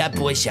 That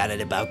boy shouted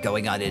about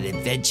going on an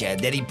adventure, and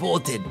then he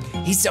bolted.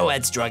 He's so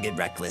headstrong and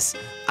reckless.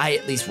 I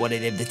at least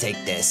wanted him to take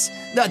this.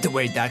 Not to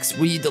worry, Dux.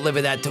 Will you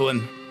deliver that to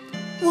him?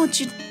 Won't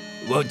you,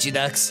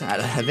 Dux?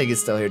 I think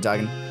it's still here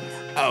talking.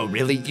 Oh,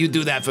 really? You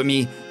do that for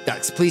me?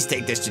 Dux, please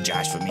take this to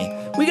Josh for me.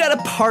 We got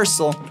a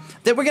parcel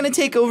that we're gonna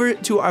take over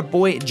to our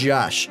boy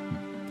Josh.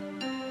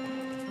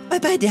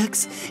 Bye-bye,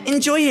 Dux.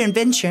 Enjoy your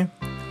adventure.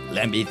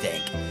 Let me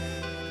think.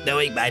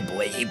 Knowing my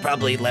boy, he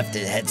probably left to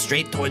head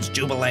straight towards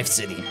Jubilife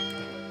City.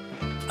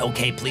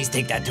 Okay, please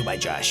take that to my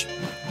Josh.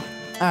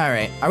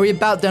 Alright, are we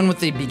about done with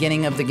the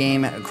beginning of the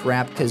game?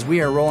 Crap, because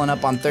we are rolling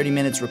up on 30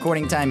 minutes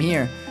recording time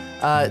here.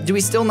 Do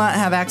we still not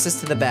have access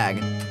to the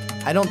bag?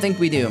 I don't think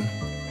we do.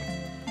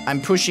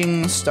 I'm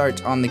pushing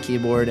start on the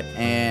keyboard,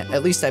 and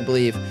at least I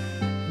believe.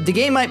 The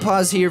game might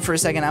pause here for a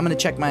second. I'm gonna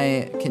check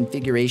my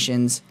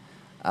configurations.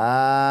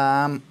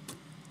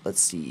 Let's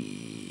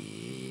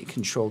see,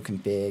 control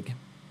config.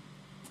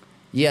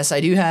 Yes, I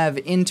do have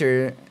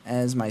enter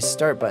as my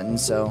start button,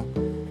 so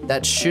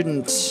that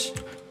shouldn't,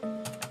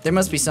 there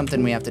must be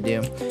something we have to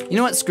do. You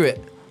know what, screw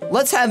it.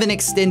 Let's have an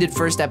extended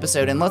first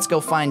episode and let's go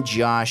find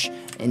Josh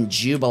in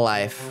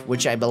Jubilife,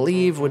 which I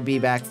believe would be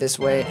back this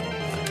way.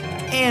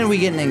 And we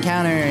get an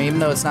encounter, even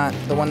though it's not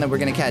the one that we're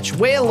gonna catch.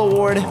 Whale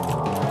Award,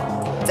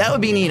 that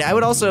would be neat. I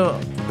would also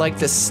like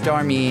the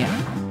Starmie,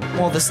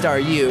 well, the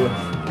Staryu.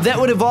 That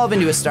would evolve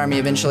into a Starmie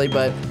eventually,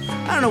 but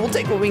I don't know, we'll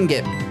take what we can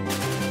get.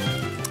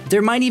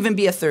 There might even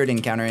be a third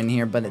encounter in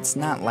here, but it's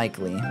not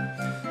likely.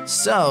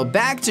 So,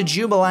 back to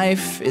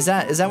Jubilife. Is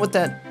that what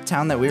that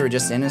town that we were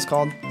just in is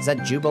called? Is that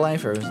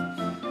Jubilife,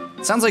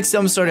 or? Sounds like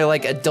some sort of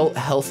like adult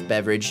health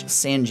beverage.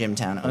 Sand Gym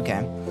Town,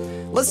 okay.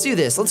 Let's do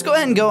this. Let's go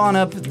ahead and go on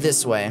up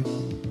this way.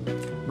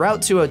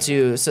 Route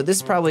 202, so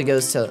this probably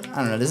goes to, I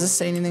don't know, does this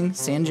say anything?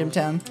 Sand Gym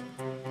Town?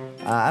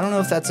 I don't know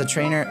if that's a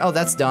trainer. Oh,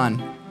 that's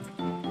Dawn.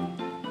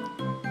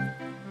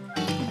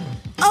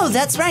 Oh,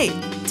 that's right.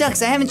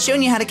 Dux, I haven't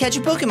shown you how to catch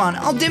a Pokemon.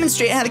 I'll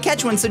demonstrate how to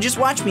catch one, so just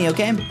watch me,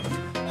 okay?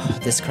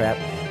 This crap.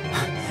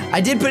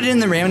 I did put it in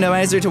the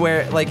randomizer to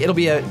where, like, it'll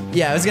be a,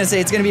 yeah, I was gonna say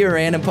it's gonna be a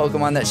random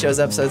Pokemon that shows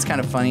up, so it's kind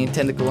of funny.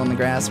 Tentacle in the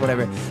grass,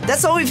 whatever.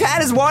 That's all we've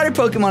had is water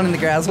Pokemon in the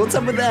grass. What's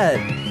up with that?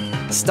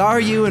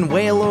 Staryu and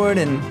Wailord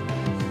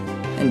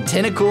and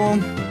Tentacle.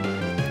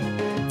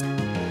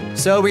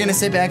 So we're gonna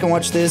sit back and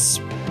watch this.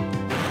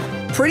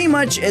 Pretty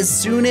much as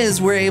soon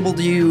as we're able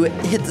to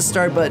hit the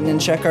start button and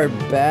check our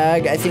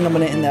bag, I think I'm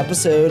gonna end the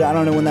episode. I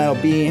don't know when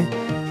that'll be,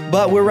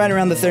 but we're right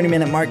around the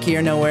 30-minute mark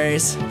here, no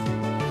worries.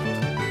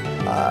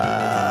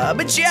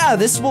 But yeah,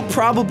 this will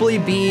probably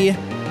be,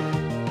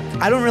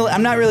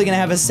 I'm not really gonna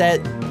have a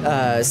set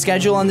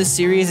schedule on this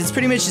series. It's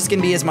pretty much just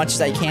gonna be as much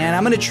as I can.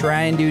 I'm gonna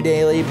try and do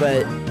daily,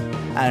 but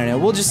I don't know,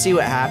 we'll just see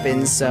what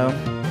happens, so.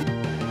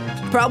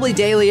 Probably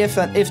daily, if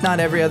not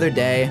every other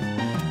day.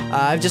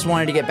 I've just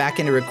wanted to get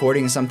back into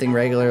recording something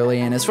regularly,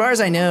 and as far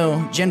as I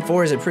know, Gen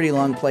 4 is a pretty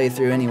long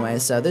playthrough anyway,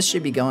 so this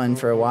should be going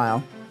for a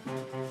while.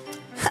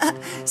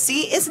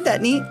 See, isn't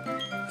that neat?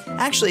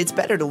 Actually, it's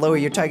better to lower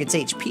your target's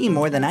HP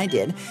more than I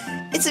did.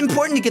 It's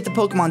important to get the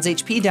Pokemon's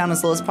HP down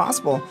as low as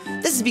possible.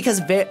 This is because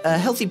a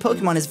healthy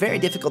Pokemon is very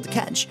difficult to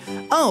catch.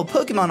 Oh,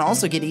 Pokemon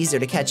also get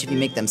easier to catch if you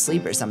make them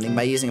sleep or something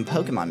by using a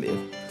Pokemon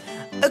move.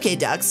 Okay,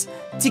 Ducks.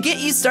 To get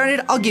you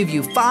started, I'll give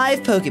you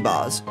 5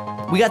 Pokeballs.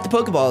 We got the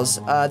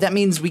Pokeballs. That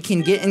means we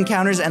can get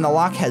encounters and the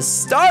lock has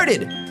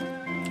started.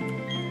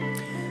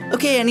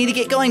 Okay, I need to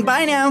get going.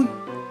 Bye now.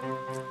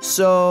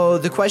 So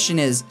the question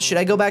is, should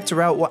I go back to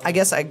Route 1? I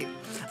guess I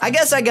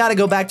gotta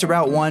go back to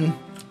Route 1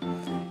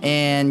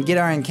 and get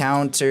our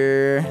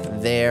encounter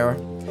there.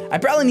 I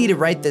probably need to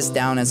write this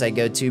down as I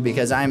go too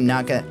because I'm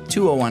not gonna,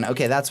 201,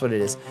 okay, that's what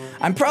it is.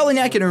 I'm probably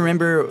not gonna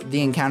remember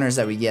the encounters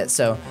that we get,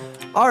 so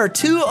our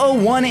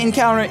 201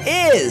 encounter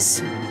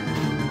is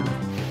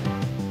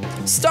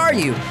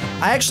Staryu.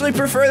 I actually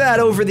prefer that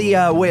over the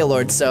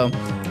Wailord, so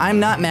I'm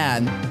not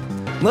mad.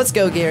 Let's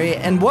go, Gary,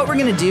 and what we're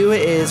gonna do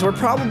is we're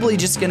probably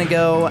just gonna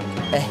go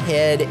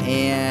ahead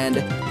and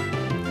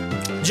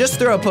just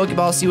throw a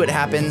Pokeball, see what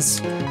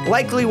happens.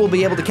 Likely we'll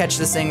be able to catch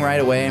this thing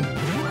right away.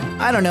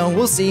 I don't know,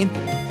 we'll see.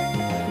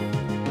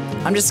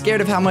 I'm just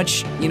scared of how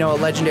much, you know, a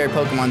legendary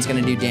Pokemon's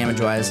gonna do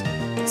damage-wise.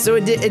 So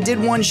it did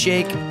one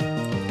shake.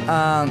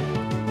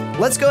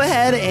 Let's go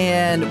ahead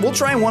and we'll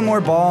try one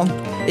more ball.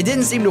 It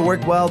didn't seem to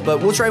work well,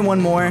 but we'll try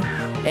one more.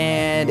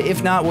 And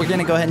if not, we're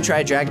gonna go ahead and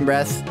try Dragon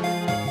Breath.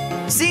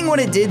 Seeing what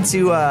it did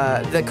to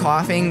the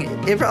coughing,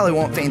 it probably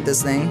won't faint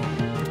this thing.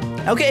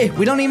 Okay,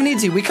 we don't even need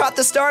to. We caught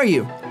the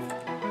Staryu.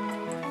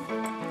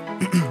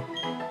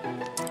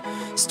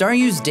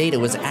 Staryu's data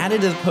was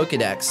added to the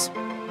Pokedex.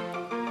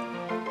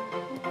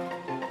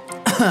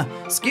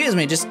 Excuse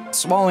me, just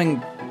swallowing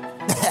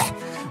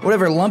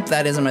whatever lump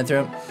that is in my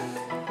throat.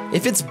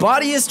 If its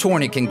body is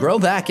torn, it can grow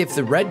back if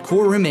the red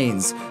core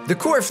remains. The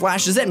core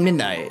flashes at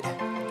midnight.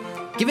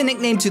 Give a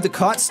nickname to the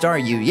caught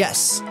Staryu,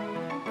 yes.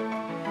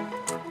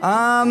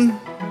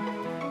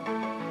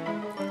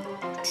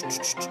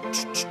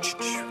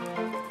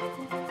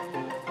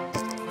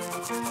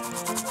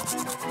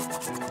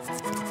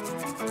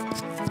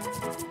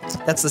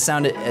 That's the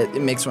sound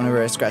it makes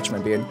whenever I scratch my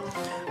beard.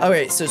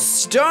 Alright, so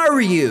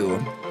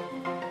Staryu.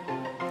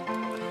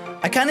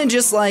 I kind of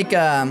just like,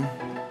 I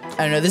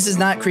don't know, this is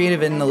not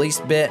creative in the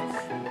least bit,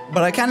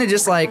 but I kind of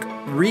just like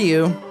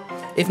Ryu,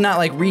 if not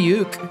like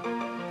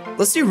Ryuk.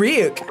 Let's do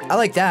Ryuk. I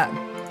like that.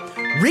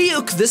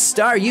 Ryuk the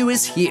Staryu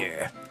is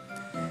here.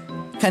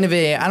 Kind of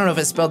a, I don't know if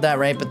I spelled that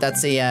right, but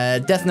that's a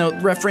Death Note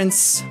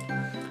reference.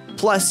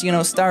 Plus, you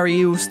know,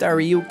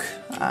 Ryuk,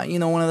 you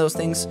know, one of those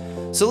things.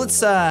 So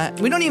let's,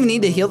 we don't even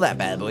need to heal that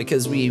bad boy,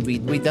 because we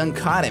done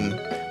caught him.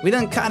 We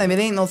done caught him, it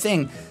ain't no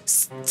thing.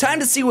 Time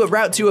to see what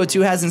Route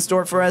 202 has in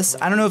store for us.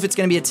 I don't know if it's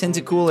gonna be a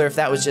Tentacool or if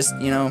that was just,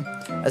 you know,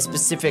 a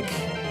specific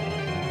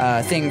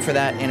thing for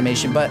that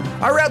animation, but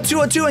our Route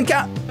 202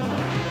 encounter.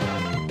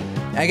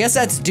 I guess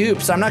that's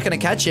dupe, so I'm not gonna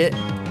catch it.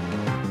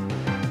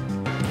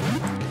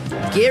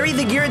 Gary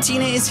the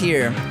Giratina is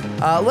here.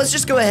 Let's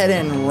just go ahead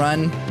and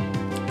run.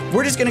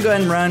 We're just gonna go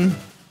ahead and run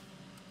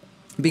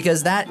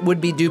because that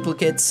would be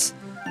duplicates.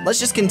 Let's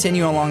just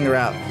continue along the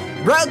route.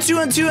 Route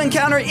 202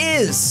 encounter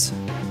is...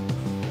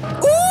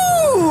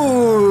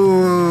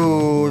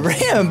 Ooh!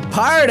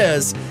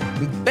 Rampardos!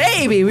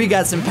 Baby, we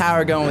got some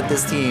power going with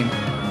this team.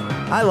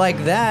 I like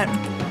that.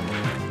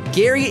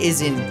 Gary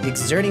is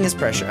exerting his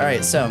pressure. All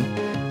right, so...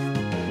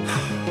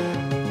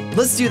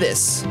 let's do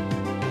this.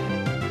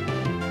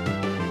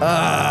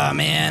 Ah,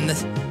 man.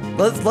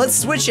 Let's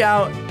switch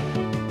out.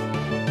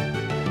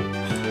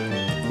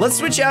 Let's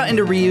switch out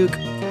into Ryuk.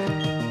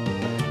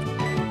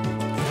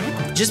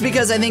 Just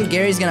because I think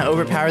Gary's gonna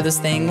overpower this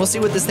thing. We'll see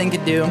what this thing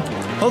could do.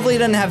 Hopefully it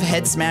doesn't have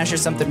head smash or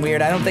something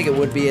weird. I don't think it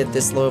would be at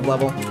this low of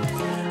level.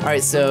 All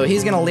right, so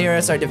he's gonna leer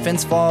us. Our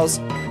defense falls.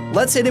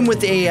 Let's hit him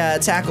with a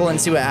tackle and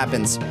see what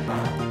happens.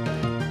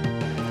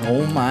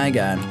 Oh my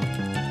god.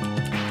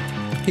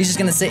 He's just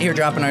gonna sit here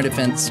dropping our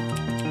defense.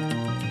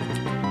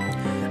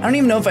 I don't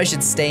even know if I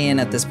should stay in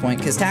at this point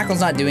because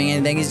tackle's not doing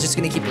anything. He's just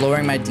gonna keep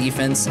lowering my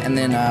defense and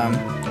then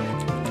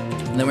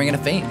we're gonna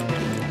faint.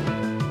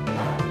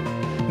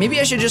 Maybe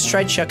I should just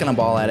try chucking a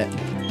ball at it.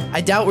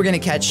 I doubt we're gonna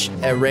catch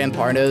a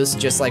Rampardos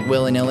just like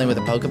willy-nilly with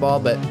a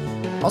Pokeball, but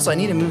also I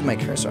need to move my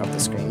cursor off the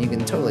screen. You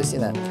can totally see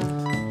that.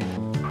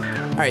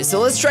 All right,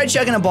 so let's try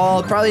chucking a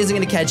ball. Carly isn't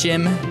gonna catch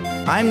him.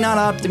 I'm not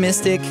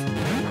optimistic.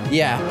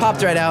 Yeah,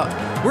 popped right out.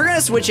 We're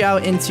gonna switch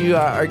out into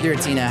our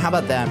Giratina. How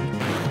about that?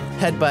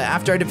 Headbutt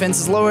after our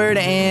defense is lowered,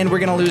 and we're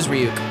gonna lose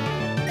Ryuk.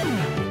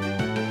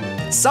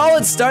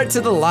 Solid start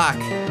to the lock.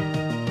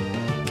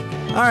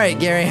 All right,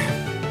 Gary.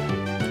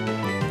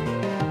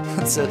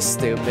 That's so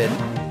stupid.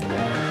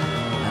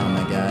 Oh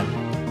my god.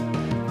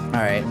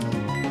 All right.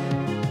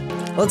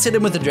 Let's hit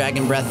him with the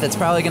Dragon Breath. That's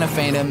probably gonna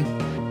faint him.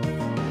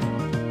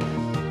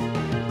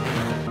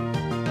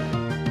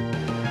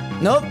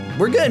 Nope,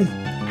 we're good.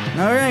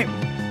 All right.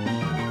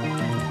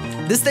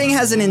 This thing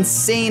has an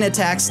insane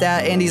attack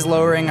stat, and he's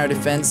lowering our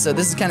defense, so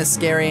this is kind of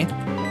scary.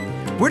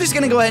 We're just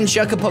gonna go ahead and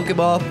chuck a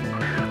Pokeball.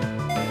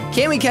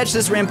 Can we catch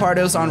this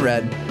Rampardos on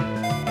red?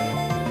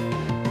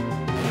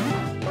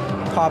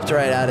 Popped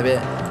right out of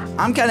it.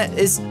 I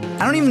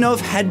don't even know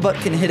if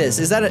Headbutt can hit us.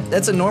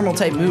 That's a normal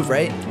type move,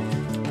 right?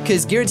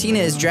 Because Giratina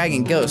is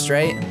Dragon Ghost,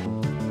 right?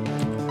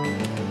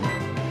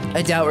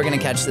 I doubt we're gonna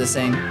catch this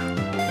thing.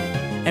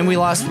 And we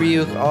lost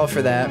Ryuk all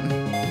for that.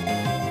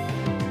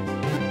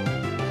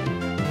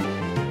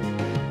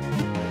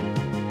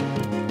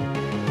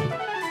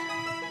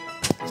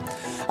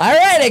 All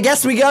right, I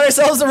guess we got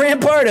ourselves a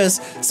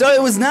Rampardos. So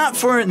it was not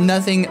for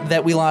nothing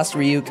that we lost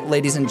Ryuk,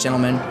 ladies and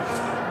gentlemen.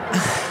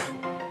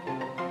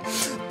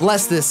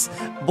 Bless this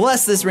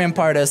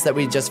Rampardos that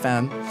we just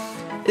found.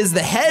 Is the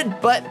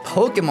headbutt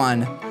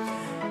Pokemon.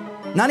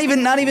 Not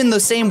even the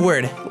same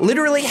word.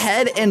 Literally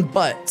head and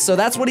butt. So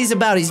that's what he's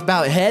about. He's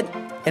about head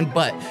and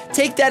butt.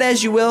 Take that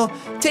as you will.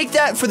 Take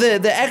that for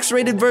the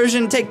X-rated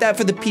version. Take that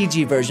for the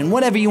PG version.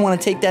 Whatever you want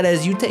to take that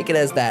as, you take it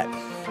as that.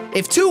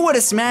 If two were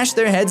to smash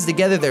their heads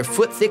together, their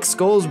foot-thick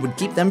skulls would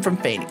keep them from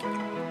fading.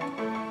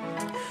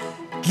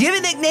 Give a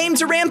nickname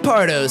to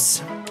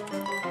Rampardos.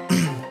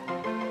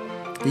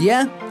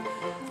 Yeah,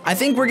 I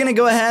think we're gonna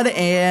go ahead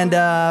and,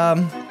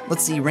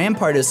 let's see,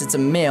 Rampardos, it's a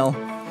male.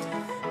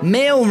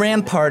 Male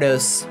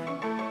Rampardos.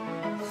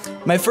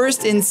 My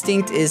first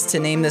instinct is to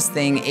name this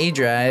thing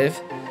A-Drive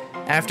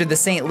after the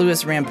St.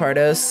 Louis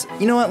Rampardos.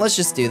 You know what, let's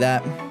just do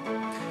that.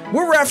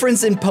 We're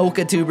referencing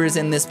Poketubers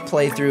in this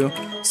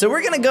playthrough, so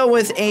we're gonna go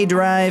with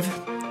A-Drive.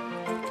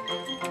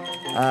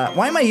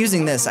 Why am I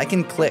using this? I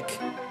can click.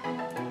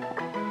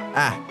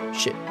 Ah,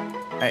 shit.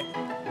 Alright.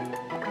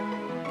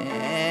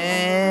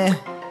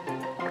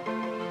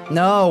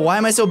 No, why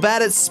am I so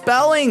bad at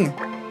spelling?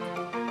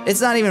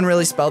 It's not even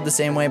really spelled the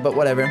same way, but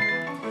whatever.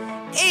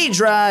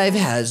 A-Drive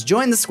has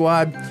joined the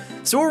squad.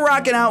 So we're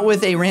rocking out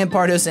with a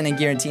Rampardos and a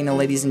Giratina,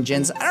 ladies and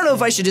gents. I don't know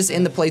if I should just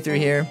end the playthrough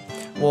here.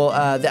 Well,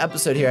 the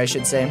episode here, I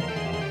should say.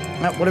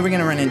 What are we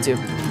gonna run into?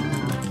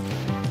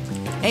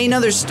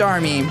 Another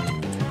Starmie.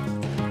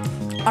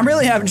 I'm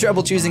really having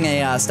trouble choosing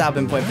a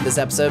stopping point for this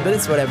episode, but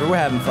it's whatever, we're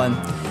having fun.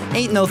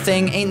 Ain't no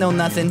thing, ain't no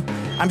nothing.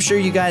 I'm sure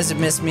you guys have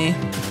missed me,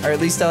 or at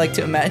least I like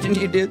to imagine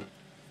you did.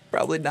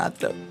 Probably not,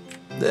 though.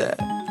 Bleh.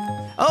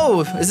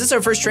 Oh, is this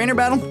our first trainer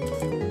battle?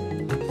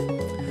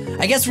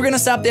 I guess we're gonna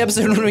stop the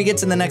episode when we get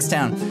to the next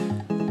town.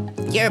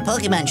 You're a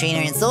Pokemon trainer,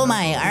 and so am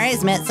I. Our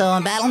eyes met,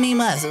 so battle me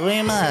must.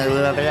 We must.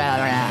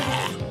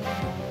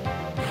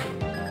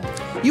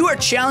 You are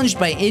challenged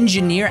by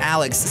Engineer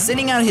Alex,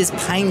 sitting out his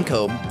pine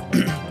cone.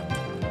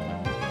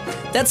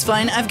 That's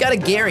fine, I've got a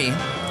Gary.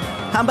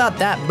 How about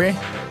that, bruh?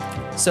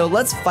 So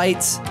let's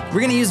fight.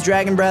 We're gonna use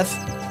Dragon Breath,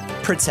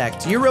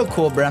 Protect. You're real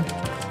cool, bruh.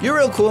 You're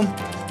real cool.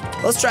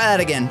 Let's try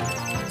that again.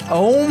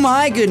 Oh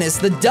my goodness,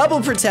 the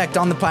double Protect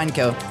on the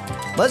Pineco.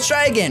 Let's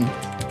try again.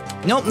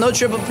 Nope, no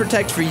triple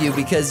Protect for you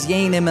because you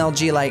ain't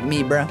MLG like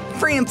me, bruh.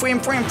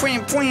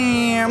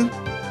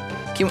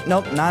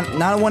 Nope,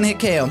 not a one-hit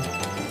KO.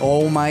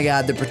 Oh my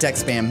god, the Protect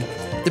spam.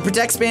 The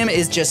Protect spam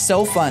is just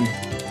so fun.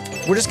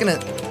 We're just gonna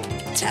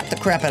tap the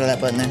crap out of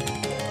that button there.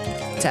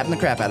 Tapping the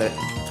crap out of it.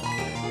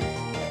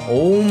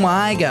 Oh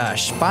my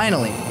gosh,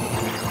 finally.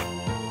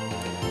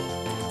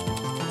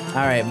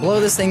 All right, blow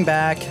this thing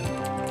back.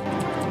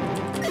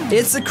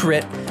 It's a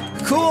crit.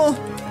 Cool.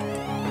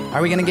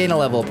 Are we gonna gain a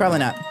level? Probably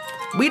not.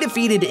 We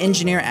defeated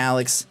Engineer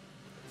Alex.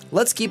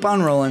 Let's keep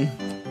on rolling.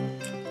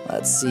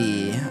 Let's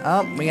see.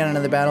 Oh, we got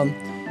another battle.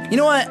 You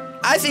know what?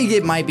 I think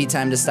it might be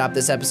time to stop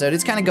this episode.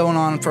 It's kind of going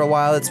on for a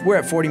while. We're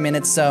at 40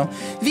 minutes, so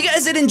if you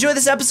guys did enjoy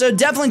this episode,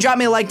 definitely drop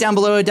me a like down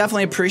below. I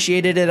definitely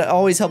appreciate it. It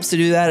always helps to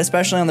do that,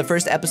 especially on the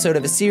first episode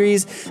of a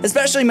series,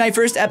 especially my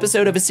first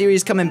episode of a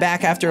series coming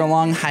back after a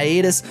long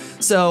hiatus.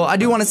 So I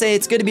do want to say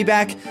it's good to be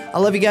back. I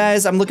love you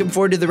guys. I'm looking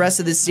forward to the rest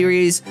of this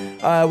series.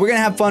 We're going to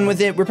have fun with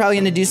it. We're probably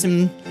going to do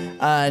some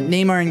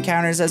name our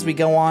encounters as we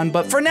go on.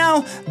 But for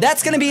now,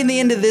 that's going to be the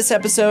end of this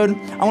episode.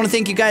 I want to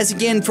thank you guys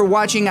again for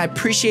watching. I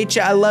appreciate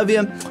you. I love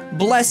you.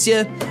 Bless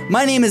you.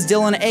 My name is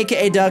Dylan,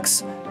 aka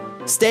Dux.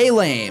 Stay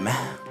lame.